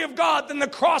glory of God than the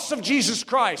cross of Jesus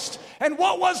Christ. And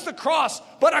what was the cross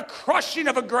but a crushing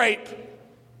of a grape?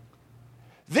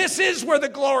 This is where the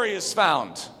glory is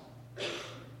found.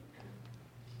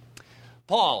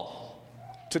 Paul,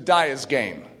 to die is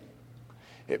gain.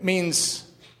 It means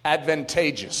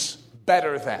advantageous,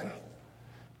 better than.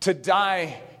 To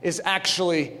die is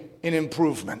actually an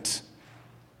improvement.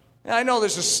 Now, I know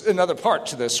there's another part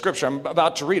to this scripture. I'm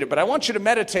about to read it, but I want you to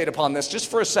meditate upon this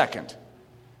just for a second.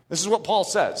 This is what Paul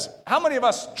says. How many of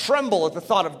us tremble at the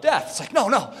thought of death? It's like,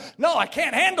 no, I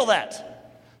can't handle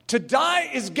that. To die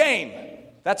is gain.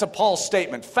 That's a Paul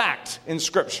statement, fact in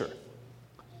Scripture.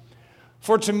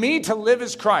 For to me to live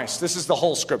is Christ. This is the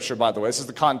whole Scripture, by the way. This is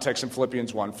the context in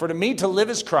Philippians 1. For to me to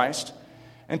live is Christ,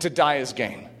 and to die is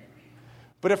gain.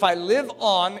 But if I live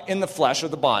on in the flesh, or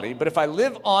the body, but if I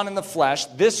live on in the flesh,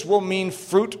 this will mean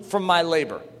fruit from my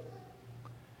labor.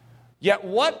 Yet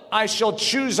what I shall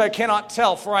choose I cannot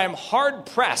tell, for I am hard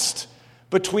pressed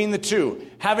between the two,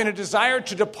 having a desire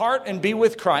to depart and be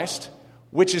with Christ,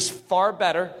 which is far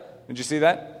better. Did you see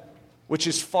that? Which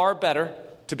is far better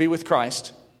to be with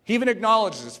Christ. He even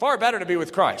acknowledges it's far better to be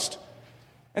with Christ.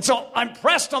 And so I'm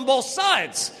pressed on both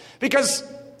sides because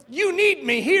you need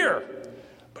me here.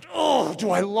 But oh,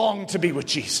 do I long to be with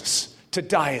Jesus. To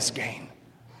die is gain.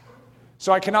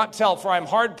 So I cannot tell, for I am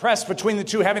hard pressed between the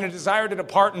two, having a desire to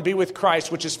depart and be with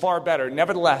Christ, which is far better.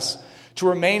 Nevertheless, to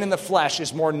remain in the flesh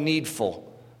is more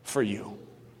needful for you.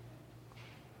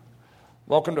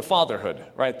 Welcome to fatherhood,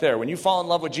 right there. When you fall in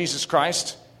love with Jesus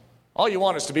Christ, all you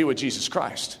want is to be with Jesus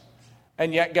Christ.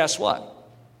 And yet, guess what?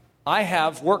 I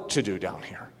have work to do down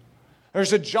here.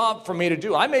 There's a job for me to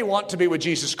do. I may want to be with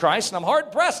Jesus Christ, and I'm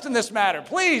hard-pressed in this matter.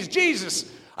 Please, Jesus,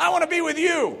 I want to be with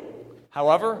you.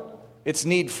 However, it's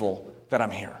needful that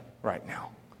I'm here right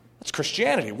now. That's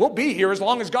Christianity. We'll be here as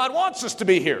long as God wants us to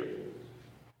be here.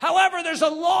 However, there's a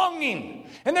longing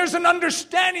and there's an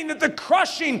understanding that the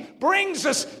crushing brings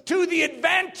us to the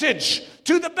advantage,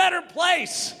 to the better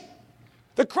place.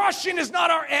 The crushing is not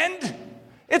our end.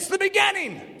 It's the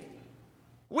beginning.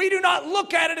 We do not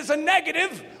look at it as a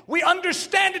negative. We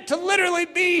understand it to literally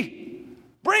be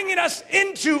bringing us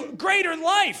into greater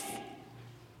life.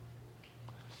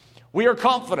 We are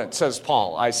confident, says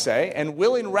Paul, I say, and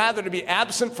willing rather to be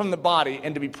absent from the body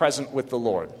and to be present with the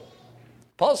Lord.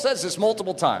 Paul says this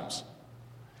multiple times.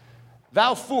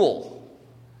 Thou fool,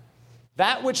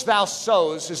 that which thou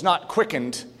sows is not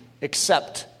quickened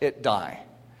except it die.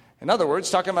 In other words,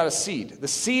 talking about a seed. The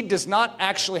seed does not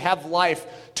actually have life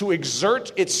to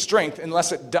exert its strength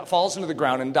unless it falls into the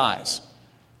ground and dies.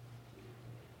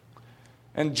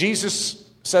 And Jesus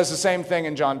says the same thing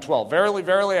in John 12. Verily,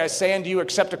 verily, I say unto you,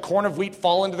 except a corn of wheat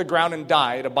fall into the ground and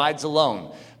die, it abides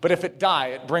alone. But if it die,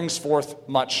 it brings forth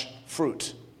much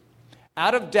fruit.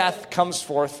 Out of death comes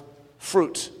forth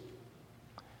fruit.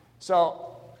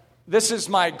 So, this is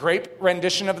my grape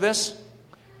rendition of this.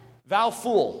 Thou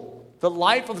fool, the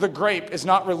life of the grape is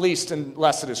not released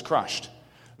unless it is crushed.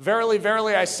 Verily,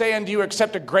 verily, I say unto you,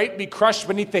 except a grape be crushed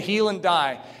beneath the heel and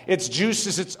die, its juice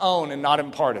is its own and not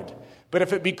imparted. But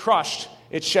if it be crushed,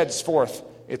 it sheds forth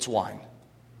its wine.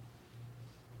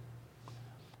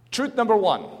 Truth number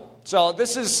one. So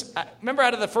this is, remember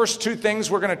out of the first two things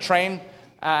we're going to train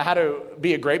how to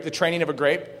be a grape, the training of a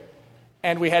grape.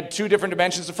 And we had two different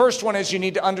dimensions. The first one is you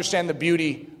need to understand the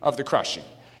beauty of the crushing.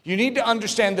 You need to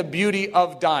understand the beauty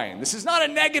of dying. This is not a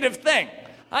negative thing.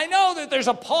 I know that there's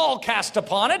a pall cast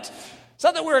upon it. It's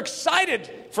not that we're excited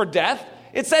for death.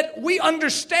 It's that we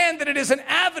understand that it is an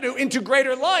avenue into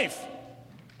greater life.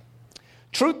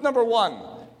 Truth number one,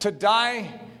 To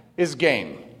die is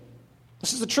gain.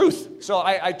 This is the truth. So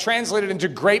I translated into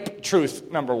grape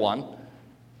truth, number one.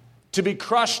 To be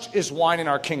crushed is wine in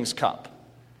our king's cup.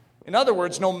 In other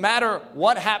words, no matter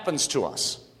what happens to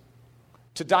us,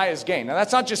 to die is gain. Now,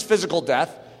 that's not just physical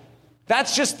death.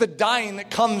 That's just the dying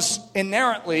that comes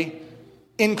inherently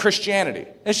in Christianity.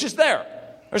 It's just there.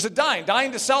 There's a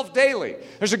dying to self daily.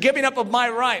 There's a giving up of my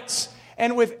rights.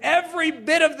 And with every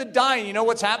bit of the dying, you know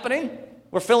what's happening?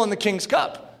 We're filling the king's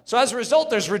cup. So as a result,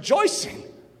 there's rejoicing.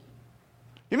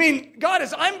 You mean, God,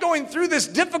 as I'm going through this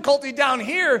difficulty down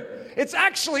here, it's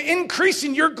actually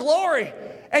increasing your glory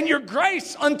and your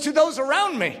grace unto those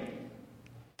around me.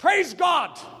 Praise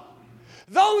God.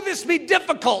 Though this be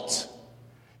difficult,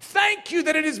 thank you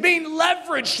that it is being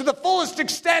leveraged to the fullest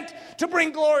extent to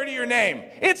bring glory to your name.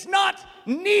 It's not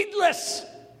needless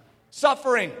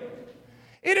suffering.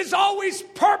 It is always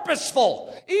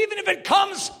purposeful, even if it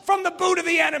comes from the boot of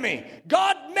the enemy.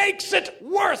 God makes it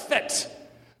worth it.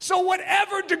 So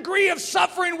whatever degree of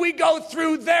suffering we go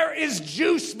through, there is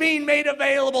juice being made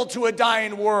available to a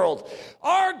dying world.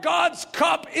 Our God's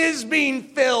cup is being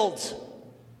filled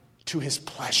to his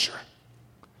pleasure.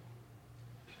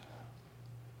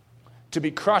 To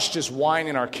be crushed is wine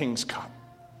in our king's cup.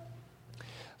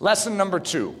 Lesson number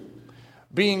 2,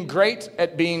 being great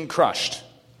at being crushed.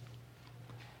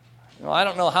 I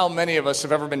don't know how many of us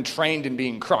have ever been trained in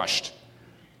being crushed.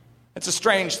 It's a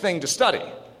strange thing to study.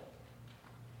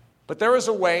 But there is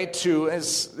a way to,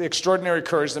 as the extraordinary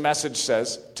courage, the message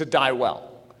says, to die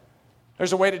well.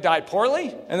 There's a way to die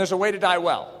poorly, and there's a way to die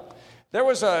well. There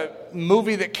was a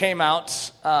movie that came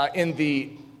out in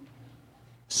the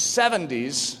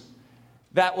 70s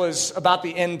that was about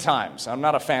the end times. I'm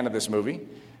not a fan of this movie.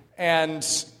 And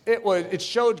it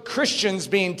showed Christians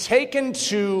being taken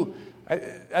to, I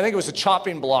think it was a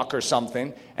chopping block or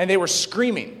something, and they were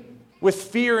screaming with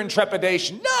fear and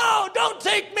trepidation. No, don't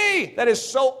take me. That is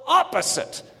so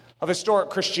opposite of historic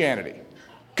Christianity.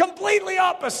 Completely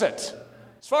opposite.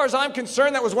 As far as I'm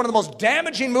concerned, that was one of the most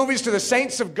damaging movies to the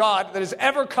saints of God that has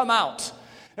ever come out.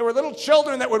 There were little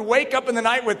children that would wake up in the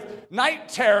night with night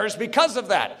terrors because of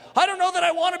that. I don't know that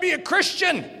I want to be a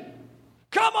Christian.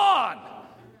 Come on.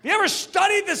 You ever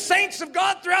studied the saints of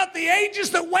God throughout the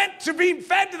ages that went to being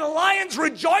fed to the lions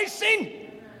rejoicing?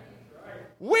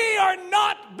 We are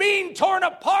not being torn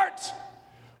apart.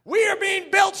 We are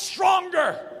being built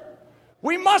stronger.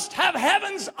 We must have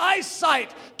heaven's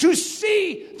eyesight to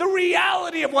see the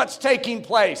reality of what's taking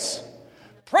place.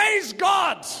 Praise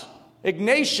God.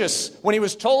 Ignatius, when he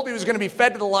was told he was going to be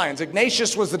fed to the lions,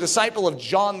 Ignatius was the disciple of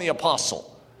John the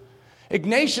Apostle.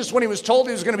 Ignatius, when he was told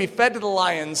he was going to be fed to the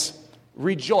lions,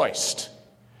 rejoiced.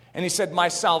 And he said, my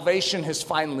salvation has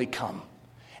finally come.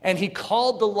 And he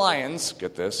called the lions,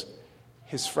 get this,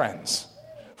 his friends.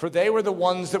 For they were the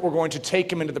ones that were going to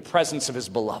take him into the presence of his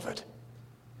beloved.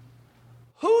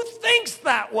 Who thinks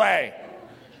that way?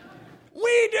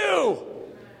 We do.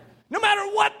 No matter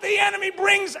what the enemy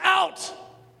brings out,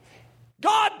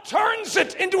 God turns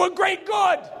it into a great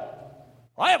good.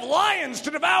 I have lions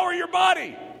to devour your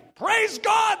body. Praise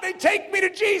God, they take me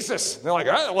to Jesus. They're like,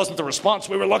 that wasn't the response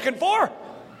we were looking for.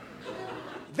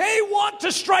 They want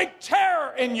to strike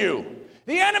terror in you.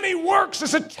 The enemy works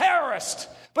as a terrorist.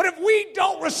 But if we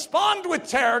don't respond with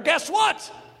terror, guess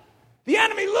what? The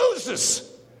enemy loses.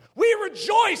 We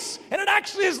rejoice, and it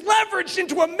actually is leveraged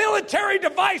into a military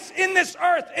device in this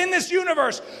earth, in this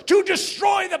universe, to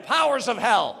destroy the powers of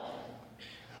hell.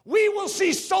 We will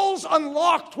see souls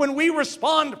unlocked when we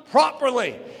respond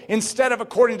properly instead of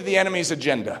according to the enemy's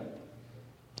agenda.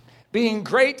 Being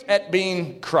great at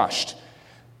being crushed.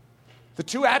 The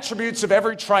 2 attributes of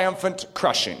every triumphant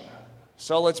crushing.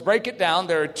 So let's break it down.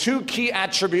 There are 2 key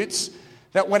attributes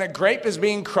that when a grape is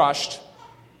being crushed,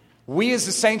 we as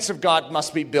the saints of God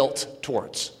must be built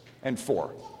towards and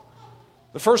for.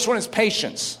 The first one is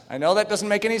patience. I know that doesn't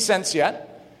make any sense yet,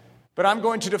 but I'm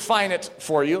going to define it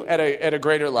for you at a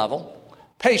greater level.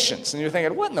 Patience. And you're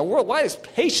thinking, what in the world? Why is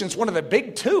patience one of the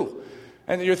big 2?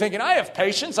 And you're thinking, I have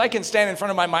patience. I can stand in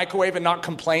front of my microwave and not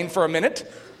complain for a minute.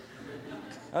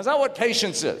 That's not what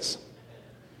patience is.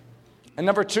 And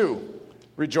number 2,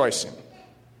 rejoicing.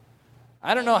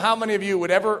 I don't know how many of you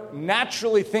would ever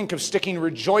naturally think of sticking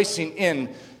rejoicing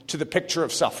in to the picture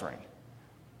of suffering.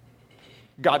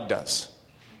 God does.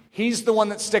 He's the one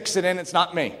that sticks it in. It's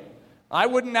not me. I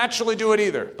wouldn't naturally do it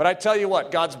either. But I tell you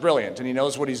what, God's brilliant and he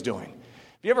knows what he's doing.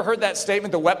 Have you ever heard that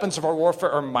statement, the weapons of our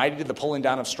warfare are mighty to the pulling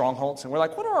down of strongholds? And we're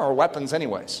like, what are our weapons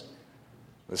anyways?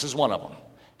 This is one of them.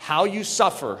 How you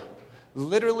suffer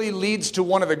literally leads to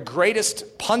one of the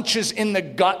greatest punches in the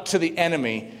gut to the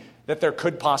enemy that there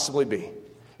could possibly be.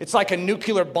 It's like a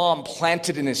nuclear bomb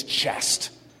planted in his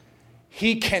chest.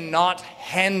 he cannot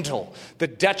handle the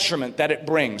detriment that it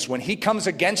brings. When he comes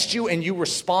against you and you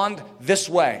respond this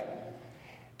way,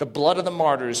 the blood of the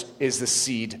martyrs is the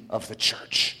seed of the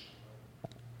church.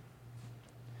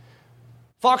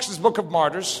 Fox's Book of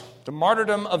Martyrs, the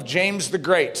martyrdom of James the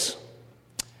Great.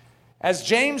 As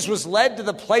James was led to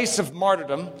the place of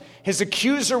martyrdom, his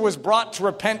accuser was brought to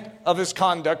repent of his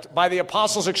conduct by the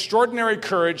apostles' extraordinary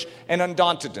courage and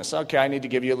undauntedness. Okay, I need to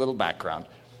give you a little background.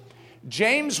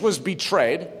 James was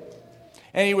betrayed,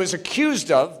 and he was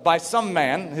accused of by some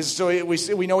man. So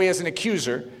we know he has an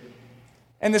accuser.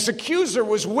 And this accuser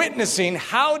was witnessing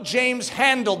how James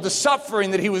handled the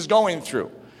suffering that he was going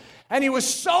through. And he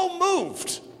was so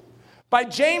moved by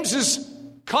James's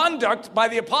conduct, by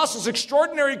the apostles'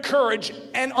 extraordinary courage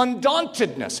and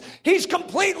undauntedness. He's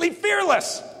completely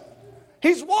fearless.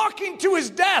 He's walking to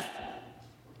his death.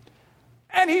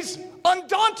 And he's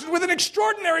undaunted with an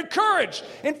extraordinary courage.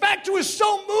 In fact, it was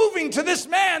so moving to this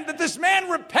man that this man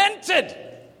repented.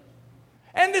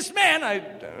 And this man,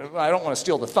 I don't want to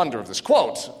steal the thunder of this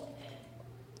quote.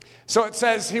 So it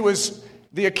says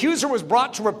the accuser was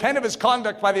brought to repent of his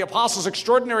conduct by the apostles'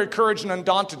 extraordinary courage and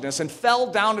undauntedness and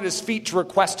fell down at his feet to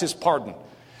request his pardon.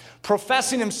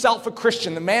 Professing himself a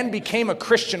Christian, the man became a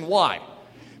Christian. Why?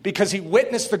 Because he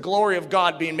witnessed the glory of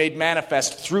God being made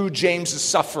manifest through James's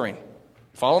suffering.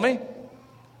 Follow me?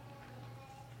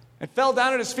 And fell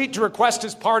down at his feet to request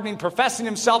his pardon, professing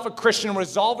himself a Christian,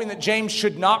 resolving that James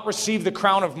should not receive the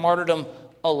crown of martyrdom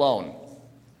alone.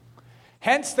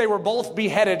 Hence, they were both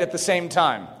beheaded at the same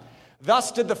time.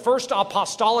 Thus did the first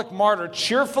apostolic martyr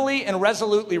cheerfully and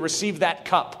resolutely receive that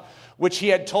cup, which he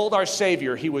had told our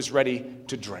Savior he was ready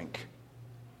to drink.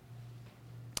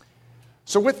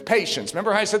 So with patience,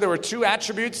 remember how I said there were two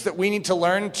attributes that we need to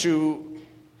learn to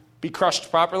be crushed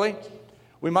properly?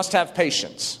 We must have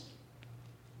patience.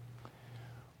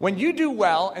 When you do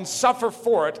well and suffer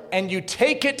for it, and you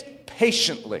take it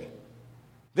patiently,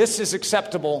 this is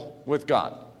acceptable with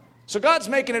God. So God's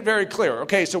making it very clear.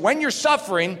 Okay, so when you're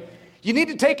suffering, you need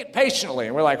to take it patiently.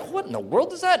 And we're like, what in the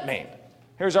world does that mean?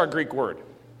 Here's our Greek word.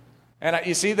 And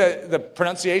you see the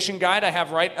pronunciation guide I have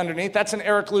right underneath? That's an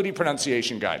Eric Ludy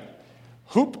pronunciation guide.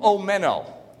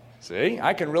 Hupomeno. See,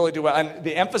 I can really do well. And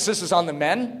the emphasis is on the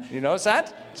men. You notice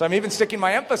that? So I'm even sticking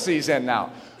my emphases in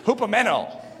now.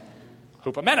 Hupomeno.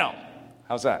 Hupomeno.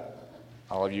 How's that?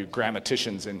 All of you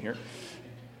grammaticians in here.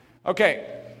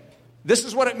 Okay, this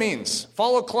is what it means.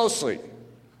 Follow closely.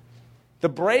 The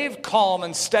brave, calm,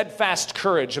 and steadfast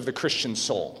courage of the Christian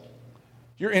soul.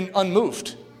 You're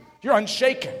unmoved. You're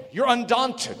unshaken. You're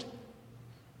undaunted.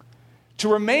 To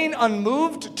remain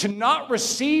unmoved, to not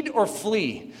recede or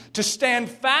flee, to stand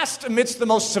fast amidst the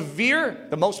most severe,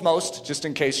 most, just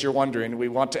in case you're wondering, we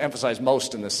want to emphasize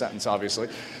most in this sentence, obviously,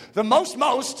 the most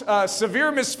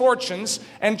severe misfortunes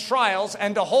and trials,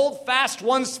 and to hold fast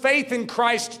one's faith in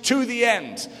Christ to the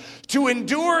end, to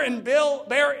endure and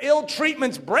bear ill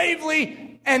treatments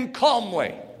bravely and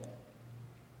calmly.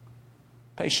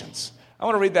 Patience. I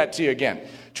want to read that to you again.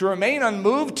 To remain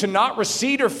unmoved, to not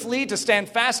recede or flee, to stand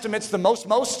fast amidst the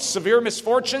most severe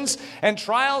misfortunes and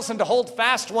trials, and to hold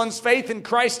fast one's faith in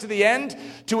Christ to the end,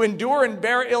 to endure and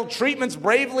bear ill treatments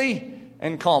bravely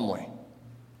and calmly.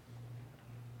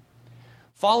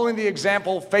 Following the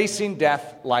example, facing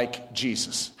death like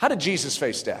Jesus. How did Jesus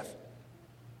face death?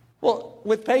 Well,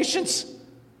 with patience.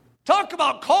 Talk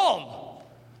about calm.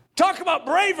 Talk about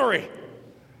bravery.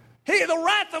 The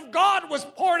wrath of God was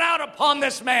poured out upon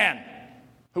this man,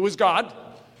 who was God,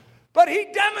 but he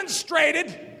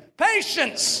demonstrated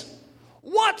patience.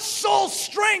 What soul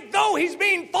strength, though he's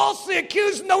being falsely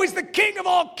accused, and though he's the King of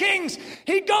all kings,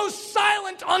 he goes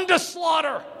silent unto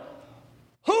slaughter.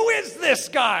 Who is this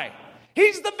guy?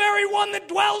 He's the very one that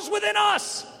dwells within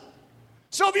us.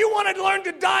 So if you want to learn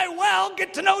to die well,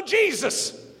 get to know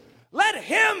Jesus. Let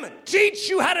him teach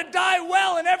you how to die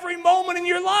well in every moment in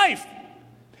your life.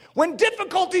 When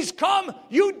difficulties come,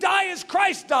 you die as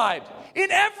Christ died.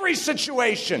 In every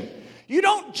situation. You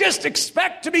don't just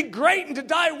expect to be great and to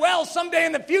die well someday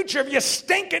in the future if you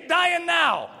stink at dying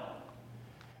now.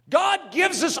 God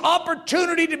gives us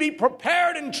opportunity to be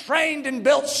prepared and trained and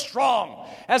built strong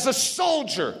as a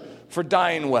soldier for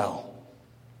dying well.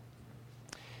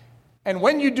 And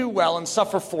when you do well and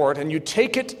suffer for it, and you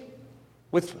take it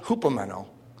with hupomeno,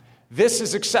 this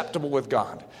is acceptable with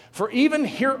God. For even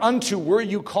hereunto were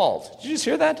you called. Did you just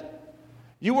hear that?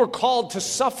 You were called to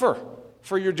suffer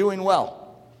for your doing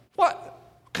well. What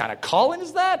kind of calling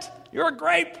is that? You're a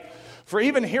grape. For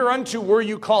even hereunto were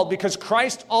you called, because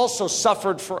Christ also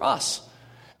suffered for us,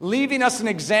 leaving us an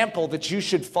example that you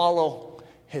should follow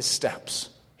his steps.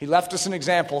 He left us an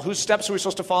example. Whose steps are we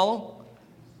supposed to follow?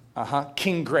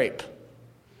 King Grape.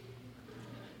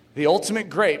 the ultimate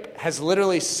grape, has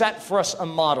literally set for us a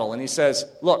model. And he says,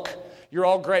 look, you're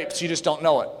all grapes, you just don't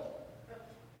know it.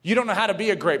 You don't know how to be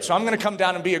a grape, so I'm going to come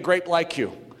down and be a grape like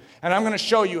you. And I'm going to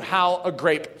show you how a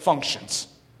grape functions.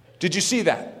 Did you see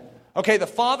that? Okay, the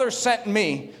Father sent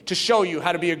me to show you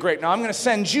how to be a grape. Now I'm going to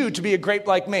send you to be a grape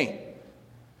like me.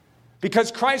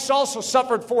 Because Christ also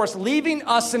suffered for us, leaving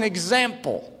us an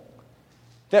example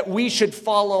that we should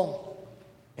follow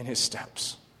in his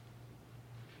steps.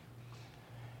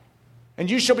 And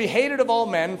you shall be hated of all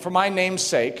men for my name's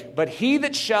sake, but he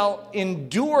that shall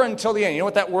endure until the end. You know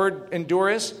what that word endure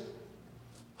is?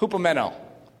 Hupomeno.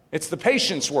 It's the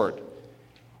patience word.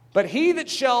 But he that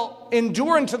shall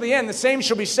endure until the end, the same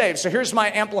shall be saved. So here's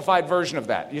my amplified version of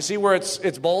that. You see where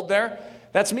it's bold there?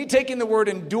 That's me taking the word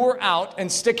endure out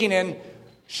and sticking in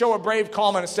show a brave,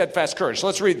 calm, and a steadfast courage. So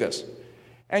let's read this.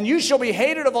 And you shall be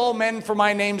hated of all men for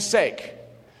my name's sake.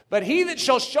 But he that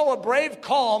shall show a brave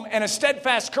calm and a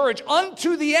steadfast courage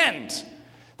unto the end,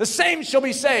 the same shall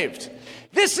be saved.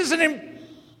 This is an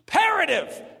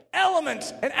imperative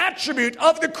element, an attribute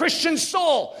of the Christian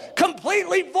soul,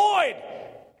 completely void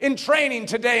in training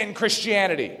today in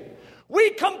Christianity.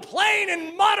 We complain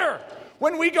and mutter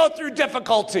when we go through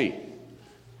difficulty.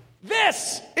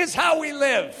 This is how we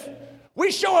live.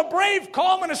 We show a brave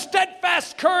calm and a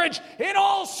steadfast courage in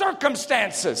all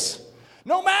circumstances.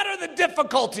 No matter the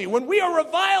difficulty, when we are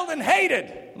reviled and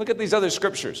hated, look at these other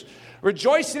scriptures.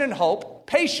 Rejoicing in hope,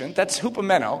 patient, that's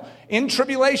hupomeno, in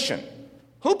tribulation.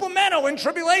 Hupomeno in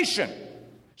tribulation.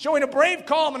 Showing a brave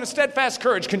calm and a steadfast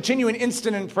courage, continuing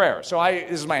instant in prayer. This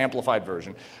is my amplified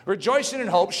version. Rejoicing in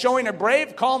hope, showing a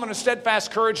brave calm and a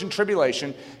steadfast courage in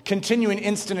tribulation, continuing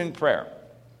instant in prayer.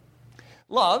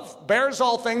 Love bears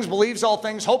all things, believes all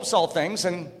things, hopes all things,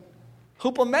 and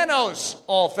hupomenos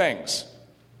all things.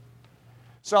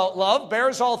 So love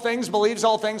bears all things, believes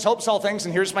all things, hopes all things,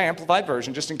 and here's my amplified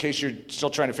version, just in case you're still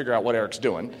trying to figure out what Eric's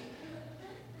doing.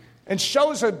 And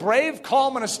shows a brave,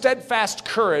 calm, and a steadfast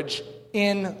courage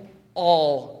in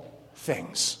all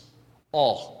things.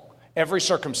 All. Every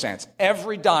circumstance,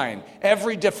 every dying,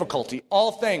 every difficulty,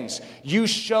 all things. You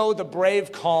show the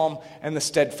brave, calm, and the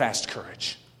steadfast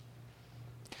courage.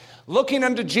 Looking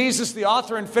unto Jesus, the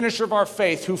author and finisher of our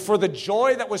faith, who for the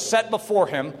joy that was set before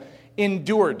him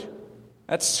endured.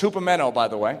 That's hupomeno, by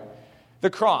the way. The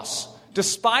cross.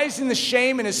 Despising the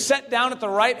shame, and is set down at the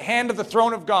right hand of the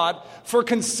throne of God. For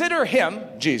consider him,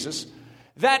 Jesus,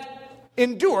 that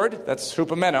endured, that's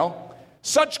hupomeno,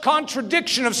 such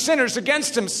contradiction of sinners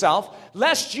against himself,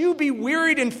 lest you be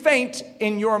wearied and faint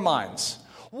in your minds.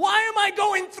 Why am I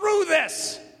going through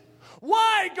this?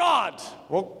 Why, God?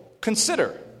 Well,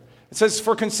 consider. It says,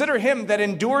 for consider him that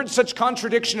endured such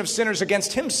contradiction of sinners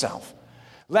against himself,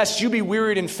 lest you be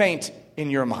wearied and faint in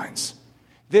your minds.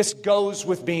 This goes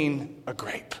with being a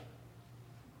grape.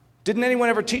 Didn't anyone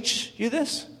ever teach you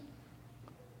this?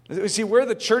 You see, we're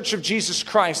the church of Jesus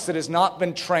Christ that has not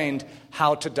been trained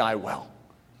how to die well.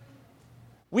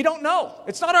 We don't know.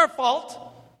 It's not our fault.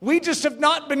 We just have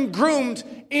not been groomed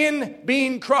in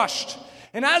being crushed.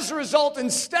 And as a result,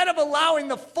 instead of allowing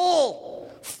the full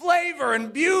flavor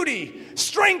and beauty,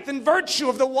 strength and virtue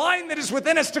of the wine that is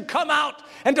within us to come out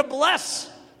and to bless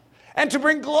and to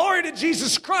bring glory to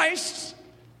Jesus Christ,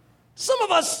 some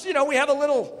of us, we have a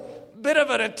little bit of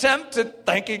an attempt at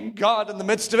thanking God in the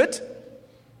midst of it.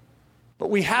 But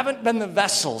we haven't been the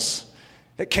vessels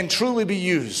that can truly be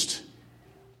used.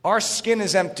 Our skin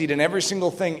is emptied and every single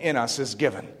thing in us is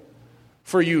given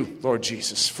for you, Lord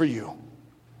Jesus, for you.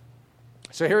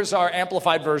 So here's our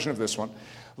amplified version of this one.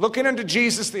 Looking unto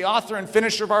Jesus, the author and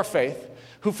finisher of our faith,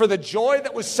 who for the joy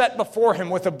that was set before him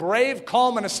with a brave,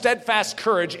 calm, and a steadfast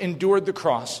courage endured the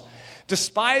cross,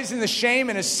 despising the shame,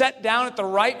 and is set down at the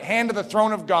right hand of the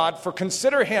throne of God. For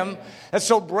consider him that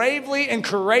so bravely and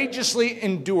courageously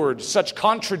endured such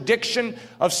contradiction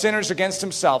of sinners against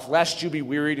himself, lest you be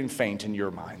wearied and faint in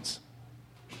your minds.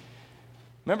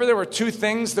 Remember, there were two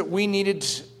things that we needed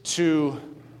to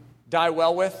die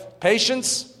well with: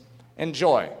 patience and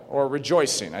joy, or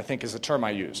rejoicing, I think is the term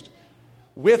I used.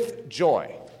 With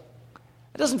joy.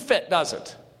 It doesn't fit, does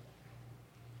it?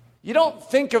 You don't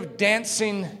think of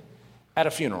dancing at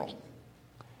a funeral.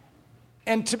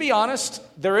 And to be honest,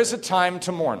 there is a time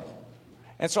to mourn.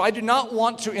 And so I do not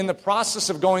want to, in the process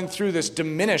of going through this,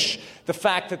 diminish the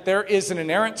fact that there is an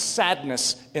inherent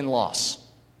sadness in loss.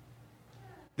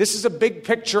 This is a big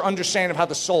picture understanding of how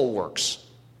the soul works.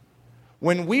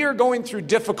 When we are going through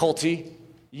difficulty,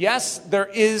 yes, there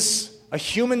is a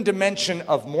human dimension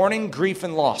of mourning, grief,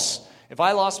 and loss. If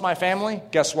I lost my family,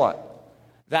 guess what?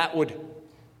 That would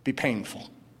be painful.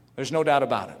 There's no doubt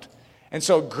about it. And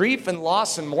so grief and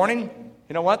loss and mourning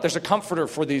You know what? There's a comforter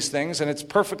for these things, and it's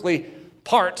perfectly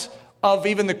part of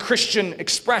even the Christian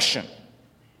expression.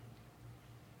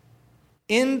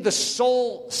 In the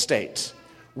soul state,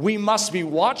 we must be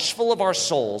watchful of our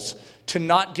souls to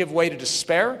not give way to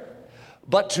despair,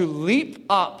 but to leap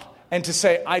up and to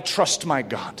say, I trust my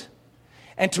God.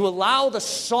 And to allow the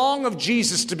song of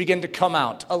Jesus to begin to come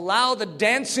out. Allow the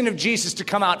dancing of Jesus to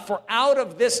come out. For out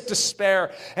of this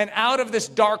despair and out of this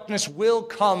darkness will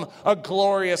come a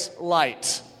glorious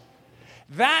light.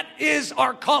 That is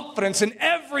our confidence in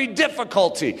every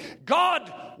difficulty.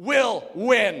 God will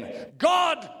win.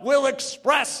 God will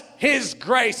express His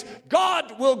grace.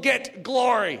 God will get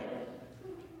glory.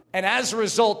 And as a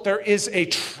result, there is a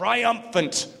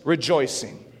triumphant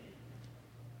rejoicing.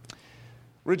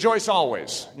 Rejoice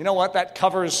always. You know what? That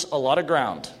covers a lot of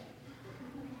ground.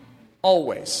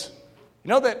 Always. You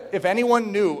know that if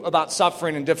anyone knew about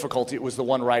suffering and difficulty, it was the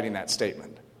one writing that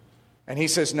statement. And he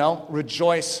says, no,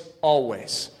 rejoice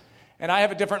always. And I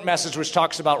have a different message which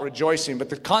talks about rejoicing,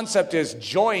 but the concept is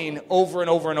joying over and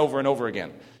over and over and over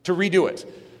again. To redo it.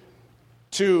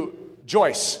 To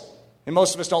joyce. And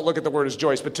most of us don't look at the word as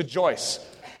joyce, but to joyce.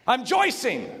 I'm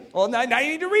joicing. Well, now you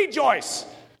need to rejoice.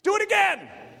 Do it again.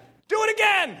 Do it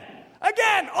again.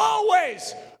 Again.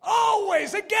 Always.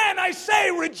 Always. Again, I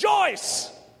say rejoice.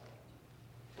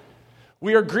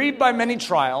 We are grieved by many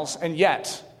trials, and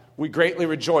yet we greatly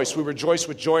rejoice. We rejoice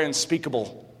with joy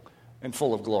unspeakable and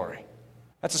full of glory.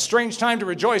 That's a strange time to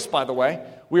rejoice, by the way.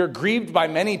 We are grieved by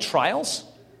many trials.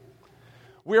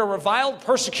 We are reviled,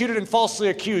 persecuted, and falsely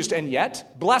accused, and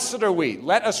yet, blessed are we.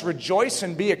 Let us rejoice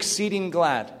and be exceeding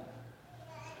glad.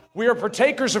 We are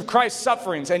partakers of Christ's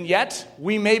sufferings, and yet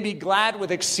we may be glad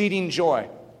with exceeding joy.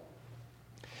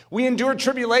 We endure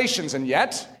tribulations, and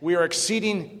yet we are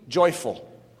exceeding joyful.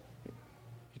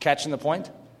 You catching the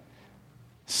point?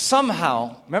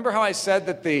 Somehow, remember how I said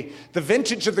that the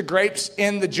vintage of the grapes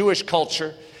in the Jewish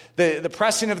culture, the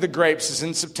pressing of the grapes is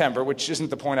in September, which isn't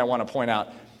the point I want to point out,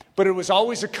 but it was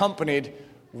always accompanied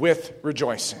with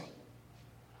rejoicing.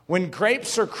 When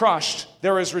grapes are crushed,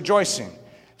 there is rejoicing.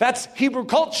 That's Hebrew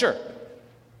culture.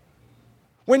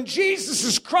 When Jesus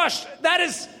is crushed, that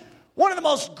is one of the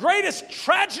most greatest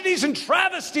tragedies and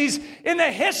travesties in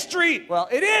the history. Well,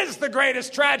 it is the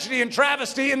greatest tragedy and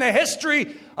travesty in the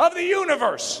history of the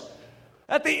universe.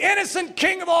 That the innocent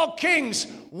King of all kings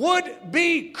would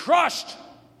be crushed.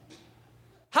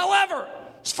 However,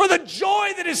 it's for the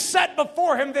joy that is set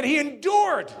before him that he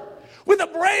endured with a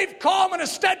brave calm and a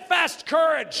steadfast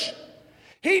courage.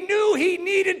 He knew he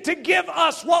needed to give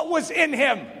us what was in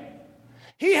him.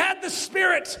 He had the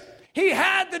Spirit. He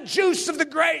had the juice of the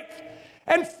grape.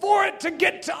 And for it to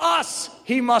get to us,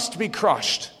 he must be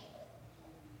crushed.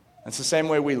 That's the same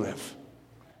way we live.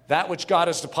 That which God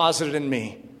has deposited in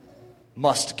me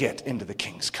must get into the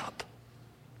king's cup.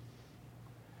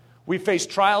 We face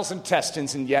trials and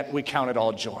testings, and yet we count it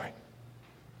all joy.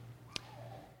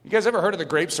 You guys ever heard of the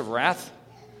grapes of wrath?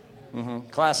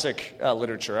 Classic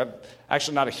literature. I'm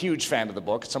actually not a huge fan of the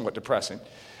book. It's somewhat depressing.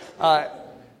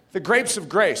 The grapes of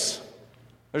grace.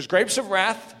 There's grapes of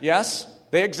wrath. Yes,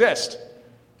 they exist.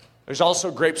 There's also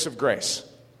grapes of grace.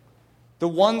 The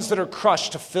ones that are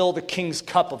crushed to fill the king's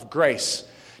cup of grace,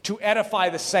 to edify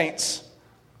the saints,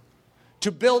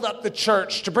 to build up the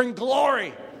church, to bring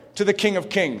glory to the King of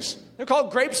Kings. They're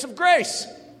called grapes of grace.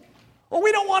 Well,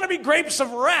 we don't want to be grapes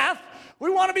of wrath. We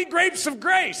want to be grapes of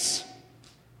grace.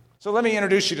 So let me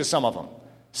introduce you to some of them.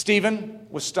 Stephen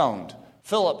was stoned.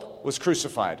 Philip was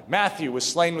crucified. Matthew was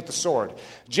slain with the sword.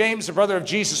 James, the brother of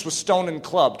Jesus, was stoned and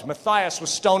clubbed. Matthias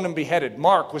was stoned and beheaded.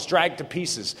 Mark was dragged to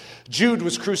pieces. Jude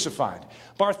was crucified.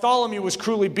 Bartholomew was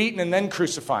cruelly beaten and then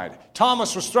crucified.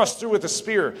 Thomas was thrust through with a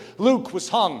spear. Luke was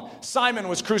hung. Simon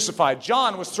was crucified.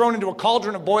 John was thrown into a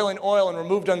cauldron of boiling oil and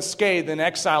removed unscathed and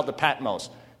exiled to Patmos.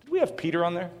 Did we have Peter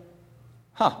on there?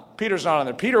 Peter's not on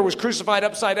there. Peter was crucified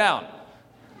upside down.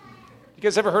 You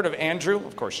guys ever heard of Andrew?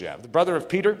 Of course you have. The brother of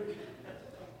Peter.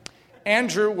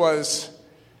 Andrew was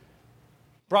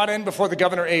brought in before the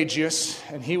governor Aegeus,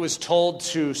 and he was told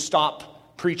to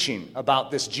stop preaching about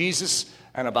this Jesus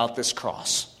and about this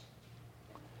cross.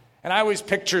 And I always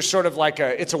picture sort of like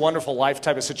a It's a Wonderful Life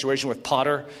type of situation with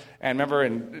Potter. And remember,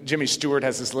 and Jimmy Stewart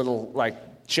has this little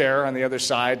chair on the other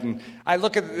side. And I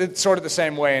look at it sort of the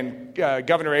same way. And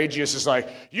Governor Aegeus is like,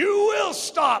 you will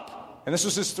stop. And this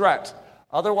was his threat.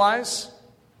 Otherwise,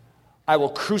 I will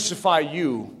crucify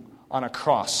you on a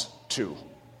cross too.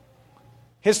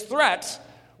 His threat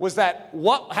was that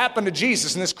what happened to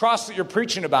Jesus and this cross that you're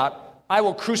preaching about, I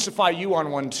will crucify you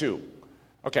on one too.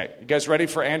 Okay, you guys ready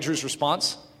for Andrew's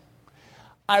response?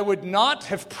 I would not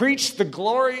have preached the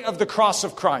glory of the cross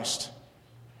of Christ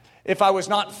if I was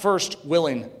not first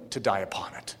willing to die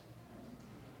upon it.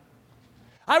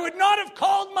 I would not have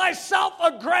called myself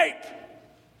a grape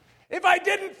if I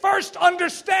didn't first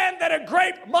understand that a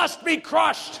grape must be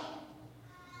crushed.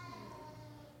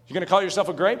 You're going to call yourself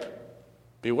a grape?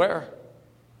 Beware.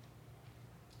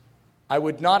 I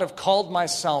would not have called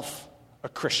myself a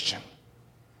Christian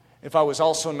if I was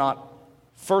also not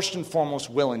first and foremost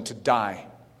willing to die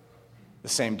the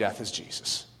same death as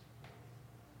Jesus.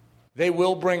 They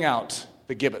will bring out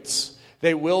the gibbets.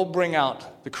 They will bring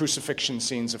out the crucifixion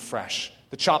scenes afresh,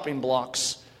 the chopping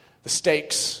blocks, the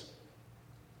stakes.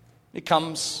 It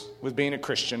comes with being a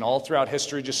Christian. All throughout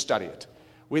history, just study it.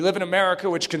 We live in America,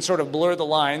 which can sort of blur the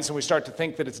lines, and we start to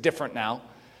think that it's different now,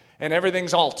 and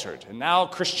everything's altered. And now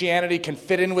Christianity can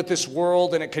fit in with this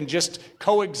world, and it can just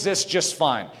coexist just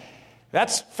fine.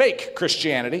 That's fake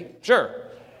Christianity, sure.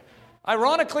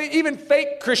 Ironically, even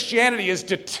fake Christianity is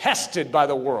detested by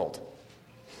the world.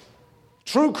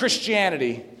 True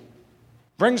Christianity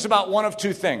brings about one of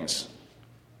two things: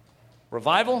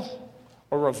 revival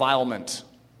or revilement.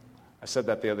 I said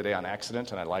that the other day on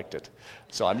accident, and I liked it,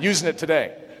 so I'm using it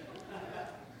today.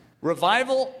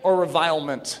 Revival or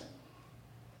revilement.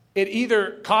 It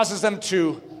either causes them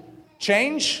to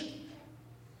change,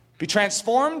 be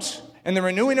transformed, in the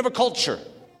renewing of a culture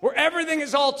where everything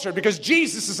is altered because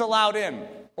Jesus is allowed in,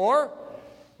 or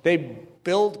they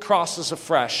build crosses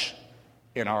afresh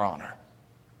in our honor.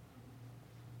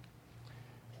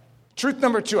 Truth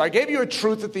number 2. I gave you a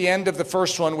truth at the end of the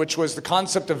first one, which was the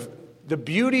concept of the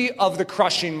beauty of the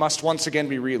crushing must once again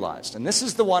be realized. And this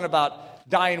is the one about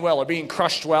dying well or being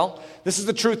crushed well. This is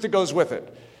the truth that goes with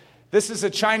it. This is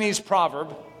a Chinese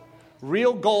proverb: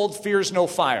 real gold fears no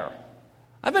fire.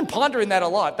 I've been pondering that a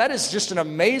lot. That is just an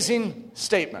amazing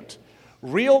statement.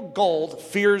 Real gold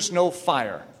fears no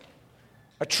fire.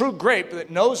 A true grape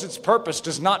that knows its purpose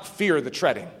does not fear the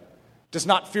treading, does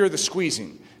not fear the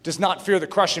squeezing, does not fear the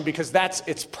crushing, because that's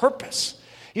its purpose.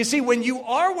 You see, when you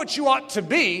are what you ought to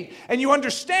be, and you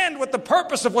understand what the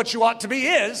purpose of what you ought to be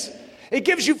is, it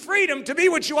gives you freedom to be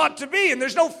what you ought to be, and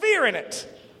there's no fear in it.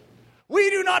 We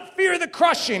do not fear the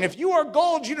crushing. If you are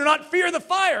gold, you do not fear the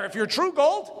fire. If you're true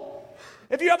gold,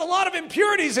 if you have a lot of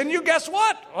impurities in you, guess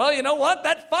what? Well, you know what?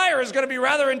 That fire is going to be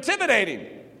rather intimidating.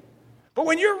 But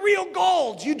when you're real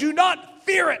gold, you do not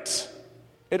fear it.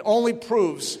 It only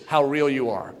proves how real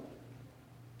you are.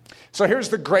 So here's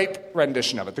the grape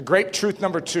rendition of it. The grape truth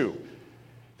number 2.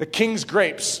 The king's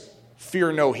grapes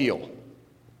fear no heel.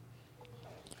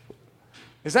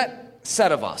 Is that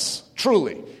said of us?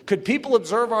 Truly. Could people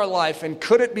observe our life, and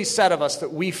could it be said of us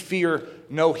that we fear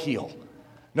no heel?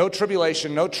 No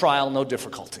tribulation, no trial, no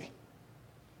difficulty.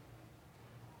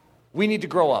 We need to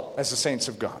grow up as the saints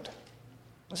of God.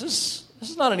 This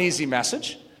is not an easy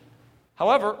message.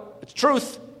 However, it's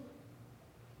truth.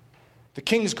 The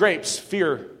king's grapes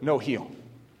fear no heel.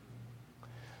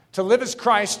 To live as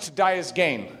Christ, to die as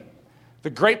gain. The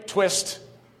grape twist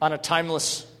on a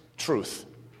timeless truth.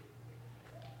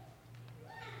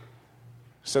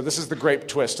 So this is the grape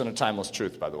twist on a timeless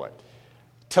truth, by the way.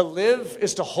 To live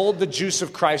is to hold the juice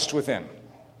of Christ within,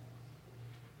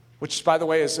 which, by the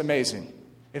way, is amazing.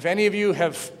 If any of you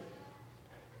have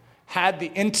had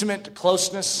the intimate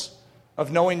closeness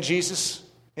of knowing Jesus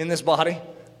in this body,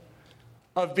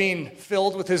 of being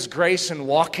filled with His grace and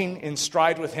walking in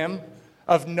stride with Him,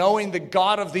 of knowing the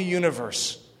God of the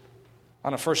universe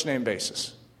on a first-name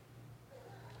basis,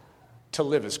 to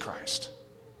live is Christ.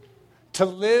 To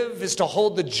live is to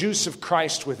hold the juice of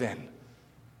Christ within.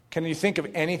 Can you think of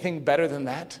anything better than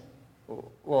that?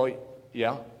 Well,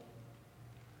 yeah.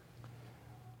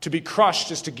 To be crushed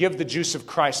is to give the juice of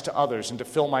Christ to others and to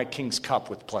fill my king's cup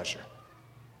with pleasure.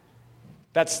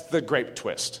 That's the grape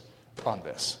twist on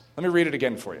this. Let me read it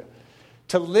again for you.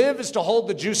 To live is to hold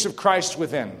the juice of Christ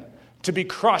within. To be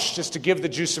crushed is to give the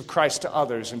juice of Christ to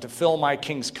others and to fill my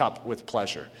king's cup with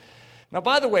pleasure. Now,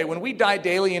 by the way, when we die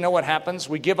daily, you know what happens?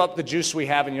 We give up the juice we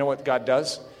have, and you know what God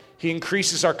does? He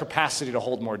increases our capacity to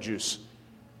hold more juice.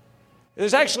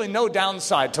 There's actually no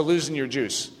downside to losing your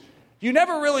juice. You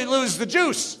never really lose the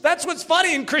juice. That's what's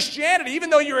funny in Christianity.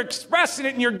 Even though you're expressing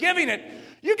it and you're giving it,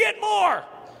 you get more.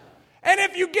 And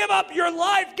if you give up your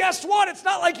life, guess what? It's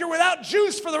not like you're without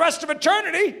juice for the rest of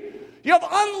eternity. You have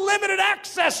unlimited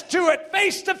access to it,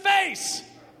 face to face.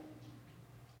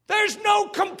 There's no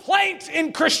complaint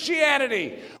in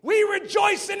Christianity. We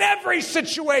rejoice in every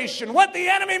situation. What the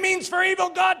enemy means for evil,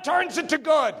 God turns it to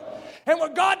good. And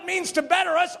what God means to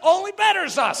better us only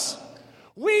betters us.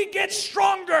 We get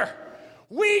stronger.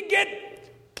 We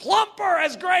get plumper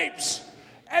as grapes.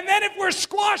 And then if we're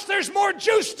squashed, there's more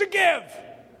juice to give.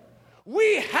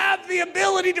 We have the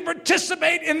ability to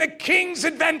participate in the King's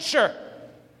adventure.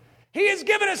 He has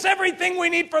given us everything we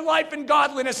need for life and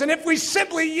godliness, and if we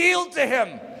simply yield to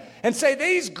him and say,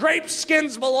 these grape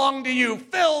skins belong to you,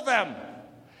 fill them,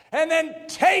 and then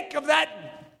take of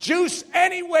that juice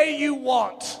any way you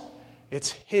want,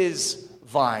 it's his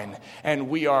vine, and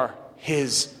we are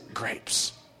his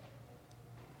grapes.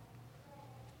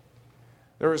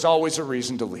 There is always a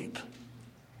reason to leap.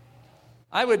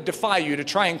 I would defy you to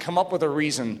try and come up with a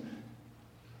reason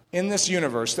in this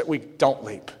universe that we don't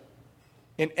leap.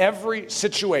 In every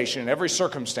situation, in every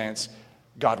circumstance,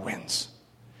 God wins.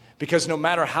 Because no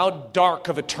matter how dark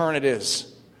of a turn it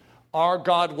is, our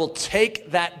God will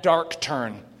take that dark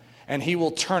turn and he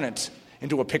will turn it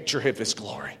into a picture of his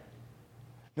glory.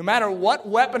 No matter what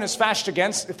weapon is fashioned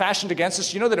against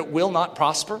us, you know that it will not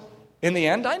prosper in the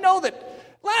end. I know that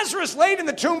Lazarus laid in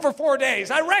the tomb for 4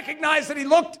 days. I recognize that he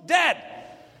looked dead.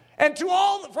 And for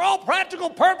all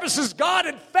practical purposes, God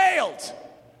had failed.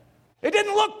 It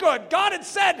didn't look good. God had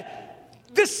said,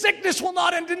 this sickness will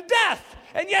not end in death.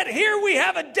 And yet here we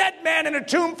have a dead man in a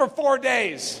tomb for 4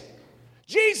 days.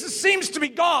 Jesus seems to be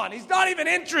gone. He's not even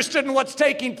interested in what's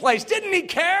taking place. Didn't he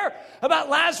care about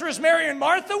Lazarus, Mary, and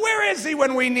Martha? Where is he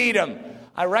when we need him?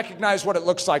 I recognize what it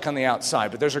looks like on the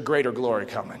outside, but there's a greater glory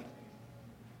coming.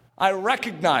 I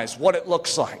recognize what it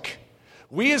looks like.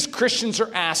 We as Christians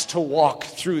are asked to walk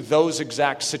through those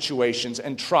exact situations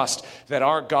and trust that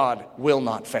our God will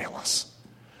not fail us.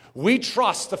 We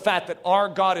trust the fact that our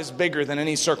God is bigger than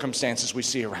any circumstances we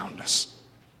see around us.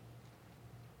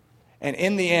 And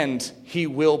in the end, he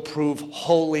will prove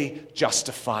holy,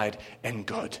 justified, and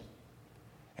good.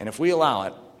 And if we allow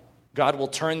it, God will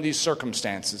turn these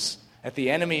circumstances that the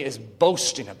enemy is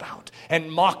boasting about and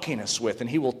mocking us with, and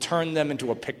he will turn them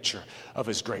into a picture of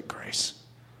his great grace.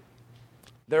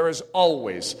 There is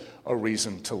always a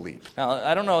reason to leap. Now,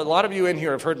 I don't know, a lot of you in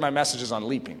here have heard my messages on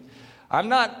leaping. I'm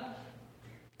not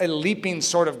a leaping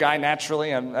sort of guy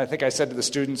naturally. I think I said to the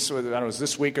students, I don't know, it was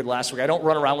this week or last week, I don't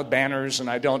run around with banners and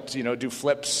I don't, do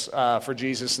flips for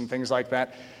Jesus and things like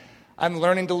that. I'm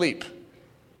learning to leap.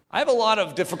 I have a lot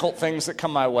of difficult things that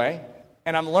come my way,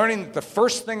 and I'm learning that the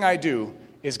first thing I do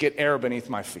is get air beneath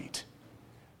my feet.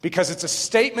 Because it's a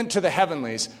statement to the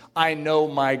heavenlies, I know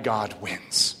my God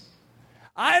wins.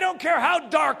 I don't care how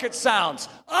dark it sounds.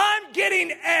 I'm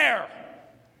getting air.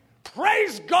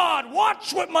 Praise God.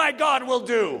 Watch what my God will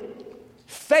do.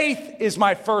 Faith is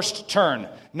my first turn,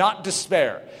 not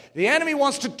despair. The enemy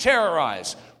wants to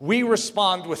terrorize. We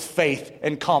respond with faith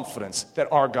and confidence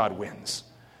that our God wins.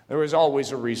 There is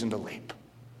always a reason to leap.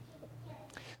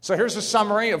 So here's a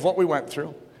summary of what we went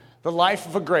through. The life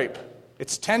of a grape.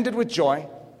 It's tended with joy,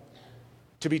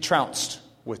 to be trounced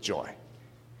with joy.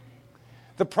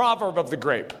 The proverb of the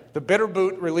grape. The bitter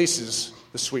boot releases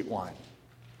the sweet wine.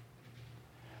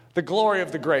 The glory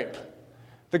of the grape.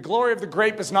 The glory of the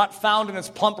grape is not found in its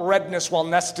plump redness while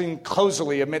nesting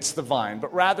cozily amidst the vine,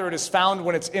 but rather it is found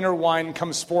when its inner wine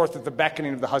comes forth at the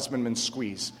beckoning of the husbandman's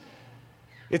squeeze.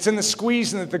 It's in the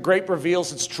squeezing that the grape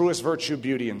reveals its truest virtue,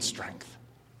 beauty, and strength.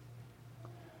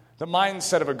 The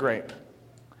mindset of a grape.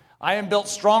 I am built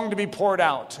strong to be poured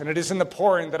out, and it is in the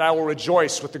pouring that I will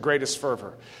rejoice with the greatest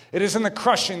fervor. It is in the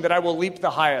crushing that I will leap the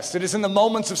highest. It is in the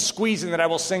moments of squeezing that I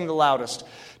will sing the loudest.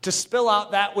 To spill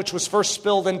out that which was first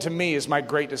spilled into me is my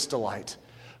greatest delight.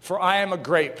 For I am a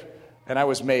grape, and I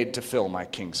was made to fill my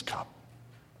king's cup.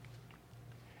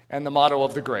 And the motto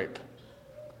of the grape.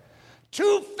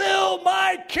 To fill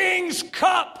my king's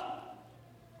cup.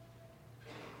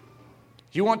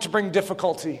 You want to bring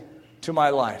difficulty to my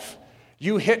life.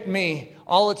 You hit me,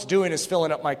 all it's doing is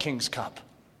filling up my king's cup.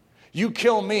 You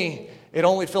kill me, it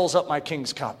only fills up my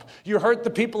king's cup. You hurt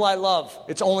the people I love,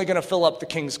 it's only going to fill up the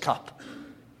king's cup.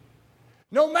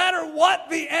 No matter what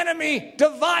the enemy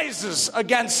devises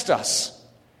against us,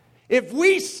 if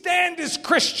we stand as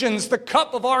Christians, the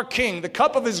cup of our King, the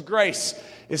cup of his grace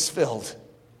is filled.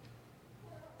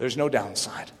 There's no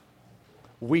downside.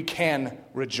 We can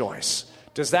rejoice.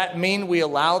 Does that mean we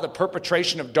allow the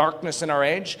perpetration of darkness in our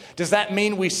age? Does that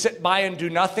mean we sit by and do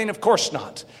nothing? Of course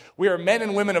not. We are men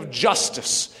and women of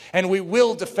justice, and we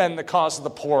will defend the cause of the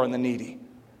poor and the needy.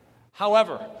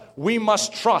 However, we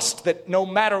must trust that no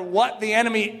matter what the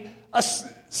enemy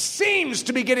seems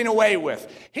to be getting away with,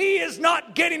 he is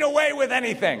not getting away with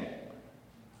anything.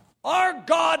 Our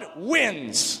God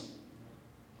wins.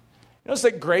 You notice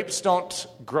that grapes don't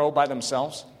grow by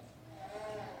themselves?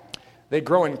 They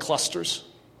grow in clusters.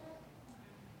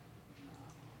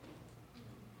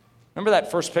 Remember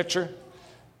that first picture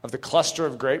of the cluster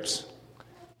of grapes?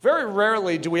 Very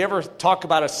rarely do we ever talk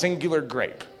about a singular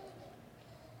grape.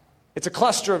 It's a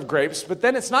cluster of grapes, but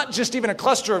then it's not just even a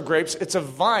cluster of grapes, it's a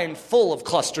vine full of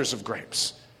clusters of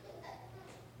grapes.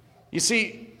 You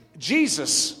see,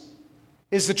 Jesus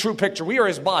is the true picture. We are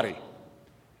his body.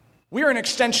 We are an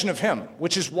extension of him,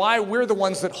 which is why we're the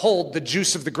ones that hold the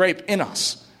juice of the grape in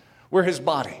us. We're his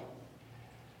body.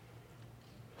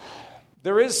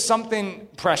 There is something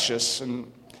precious,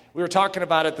 and we were talking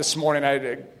about it this morning. I had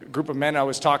a group of men I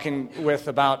was talking with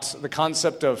about the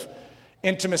concept of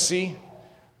intimacy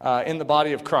in the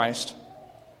body of Christ.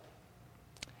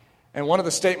 And one of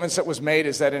the statements that was made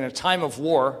is that in a time of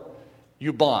war,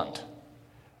 you bond.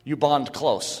 You bond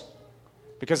close.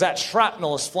 Because that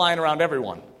shrapnel is flying around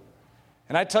everyone.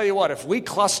 And I tell you what, if we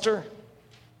cluster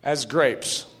as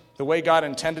grapes, the way God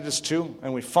intended us to,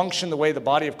 and we function the way the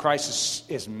body of Christ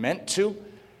is meant to,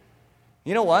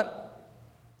 you know what?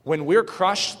 When we're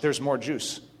crushed, there's more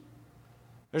juice.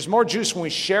 There's more juice when we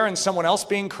share in someone else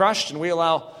being crushed and we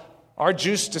allow our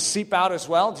juice to seep out as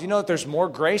well. Do you know that there's more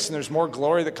grace and there's more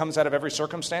glory that comes out of every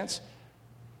circumstance?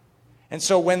 And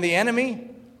so when the enemy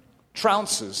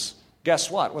trounces, guess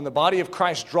what? When the body of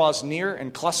Christ draws near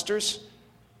and clusters,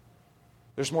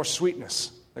 there's more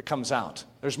sweetness that comes out.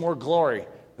 There's more glory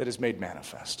that is made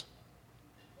manifest.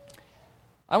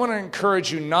 I want to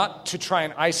encourage you not to try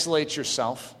and isolate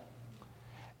yourself,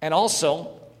 and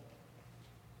also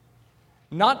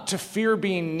not to fear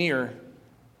being near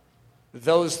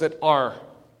those that are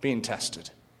being tested,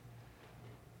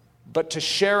 but to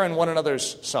share in one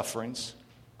another's sufferings,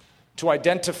 to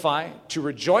identify, to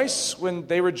rejoice when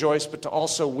they rejoice, but to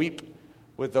also weep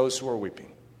with those who are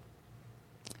weeping.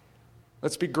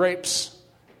 Let's be grapes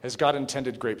as God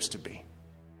intended grapes to be.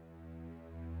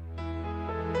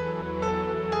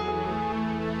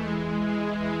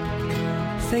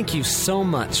 Thank you so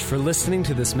much for listening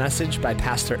to this message by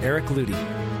Pastor Eric Ludy,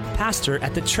 pastor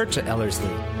at the Church at Ellerslie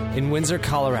in Windsor,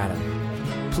 Colorado.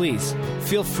 Please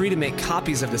feel free to make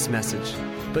copies of this message,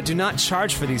 but do not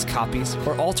charge for these copies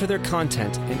or alter their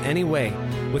content in any way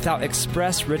without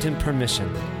express written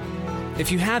permission. If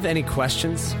you have any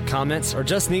questions, comments, or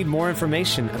just need more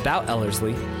information about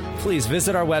Ellerslie, please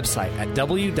visit our website at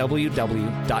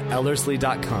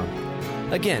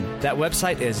www.ellerslie.com. Again, that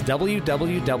website is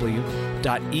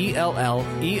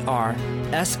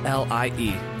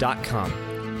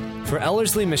www.ellerslie.com. For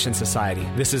Ellerslie Mission Society,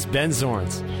 this is Ben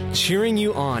Zorns, cheering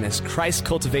you on as Christ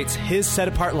cultivates his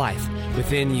set-apart life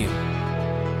within you.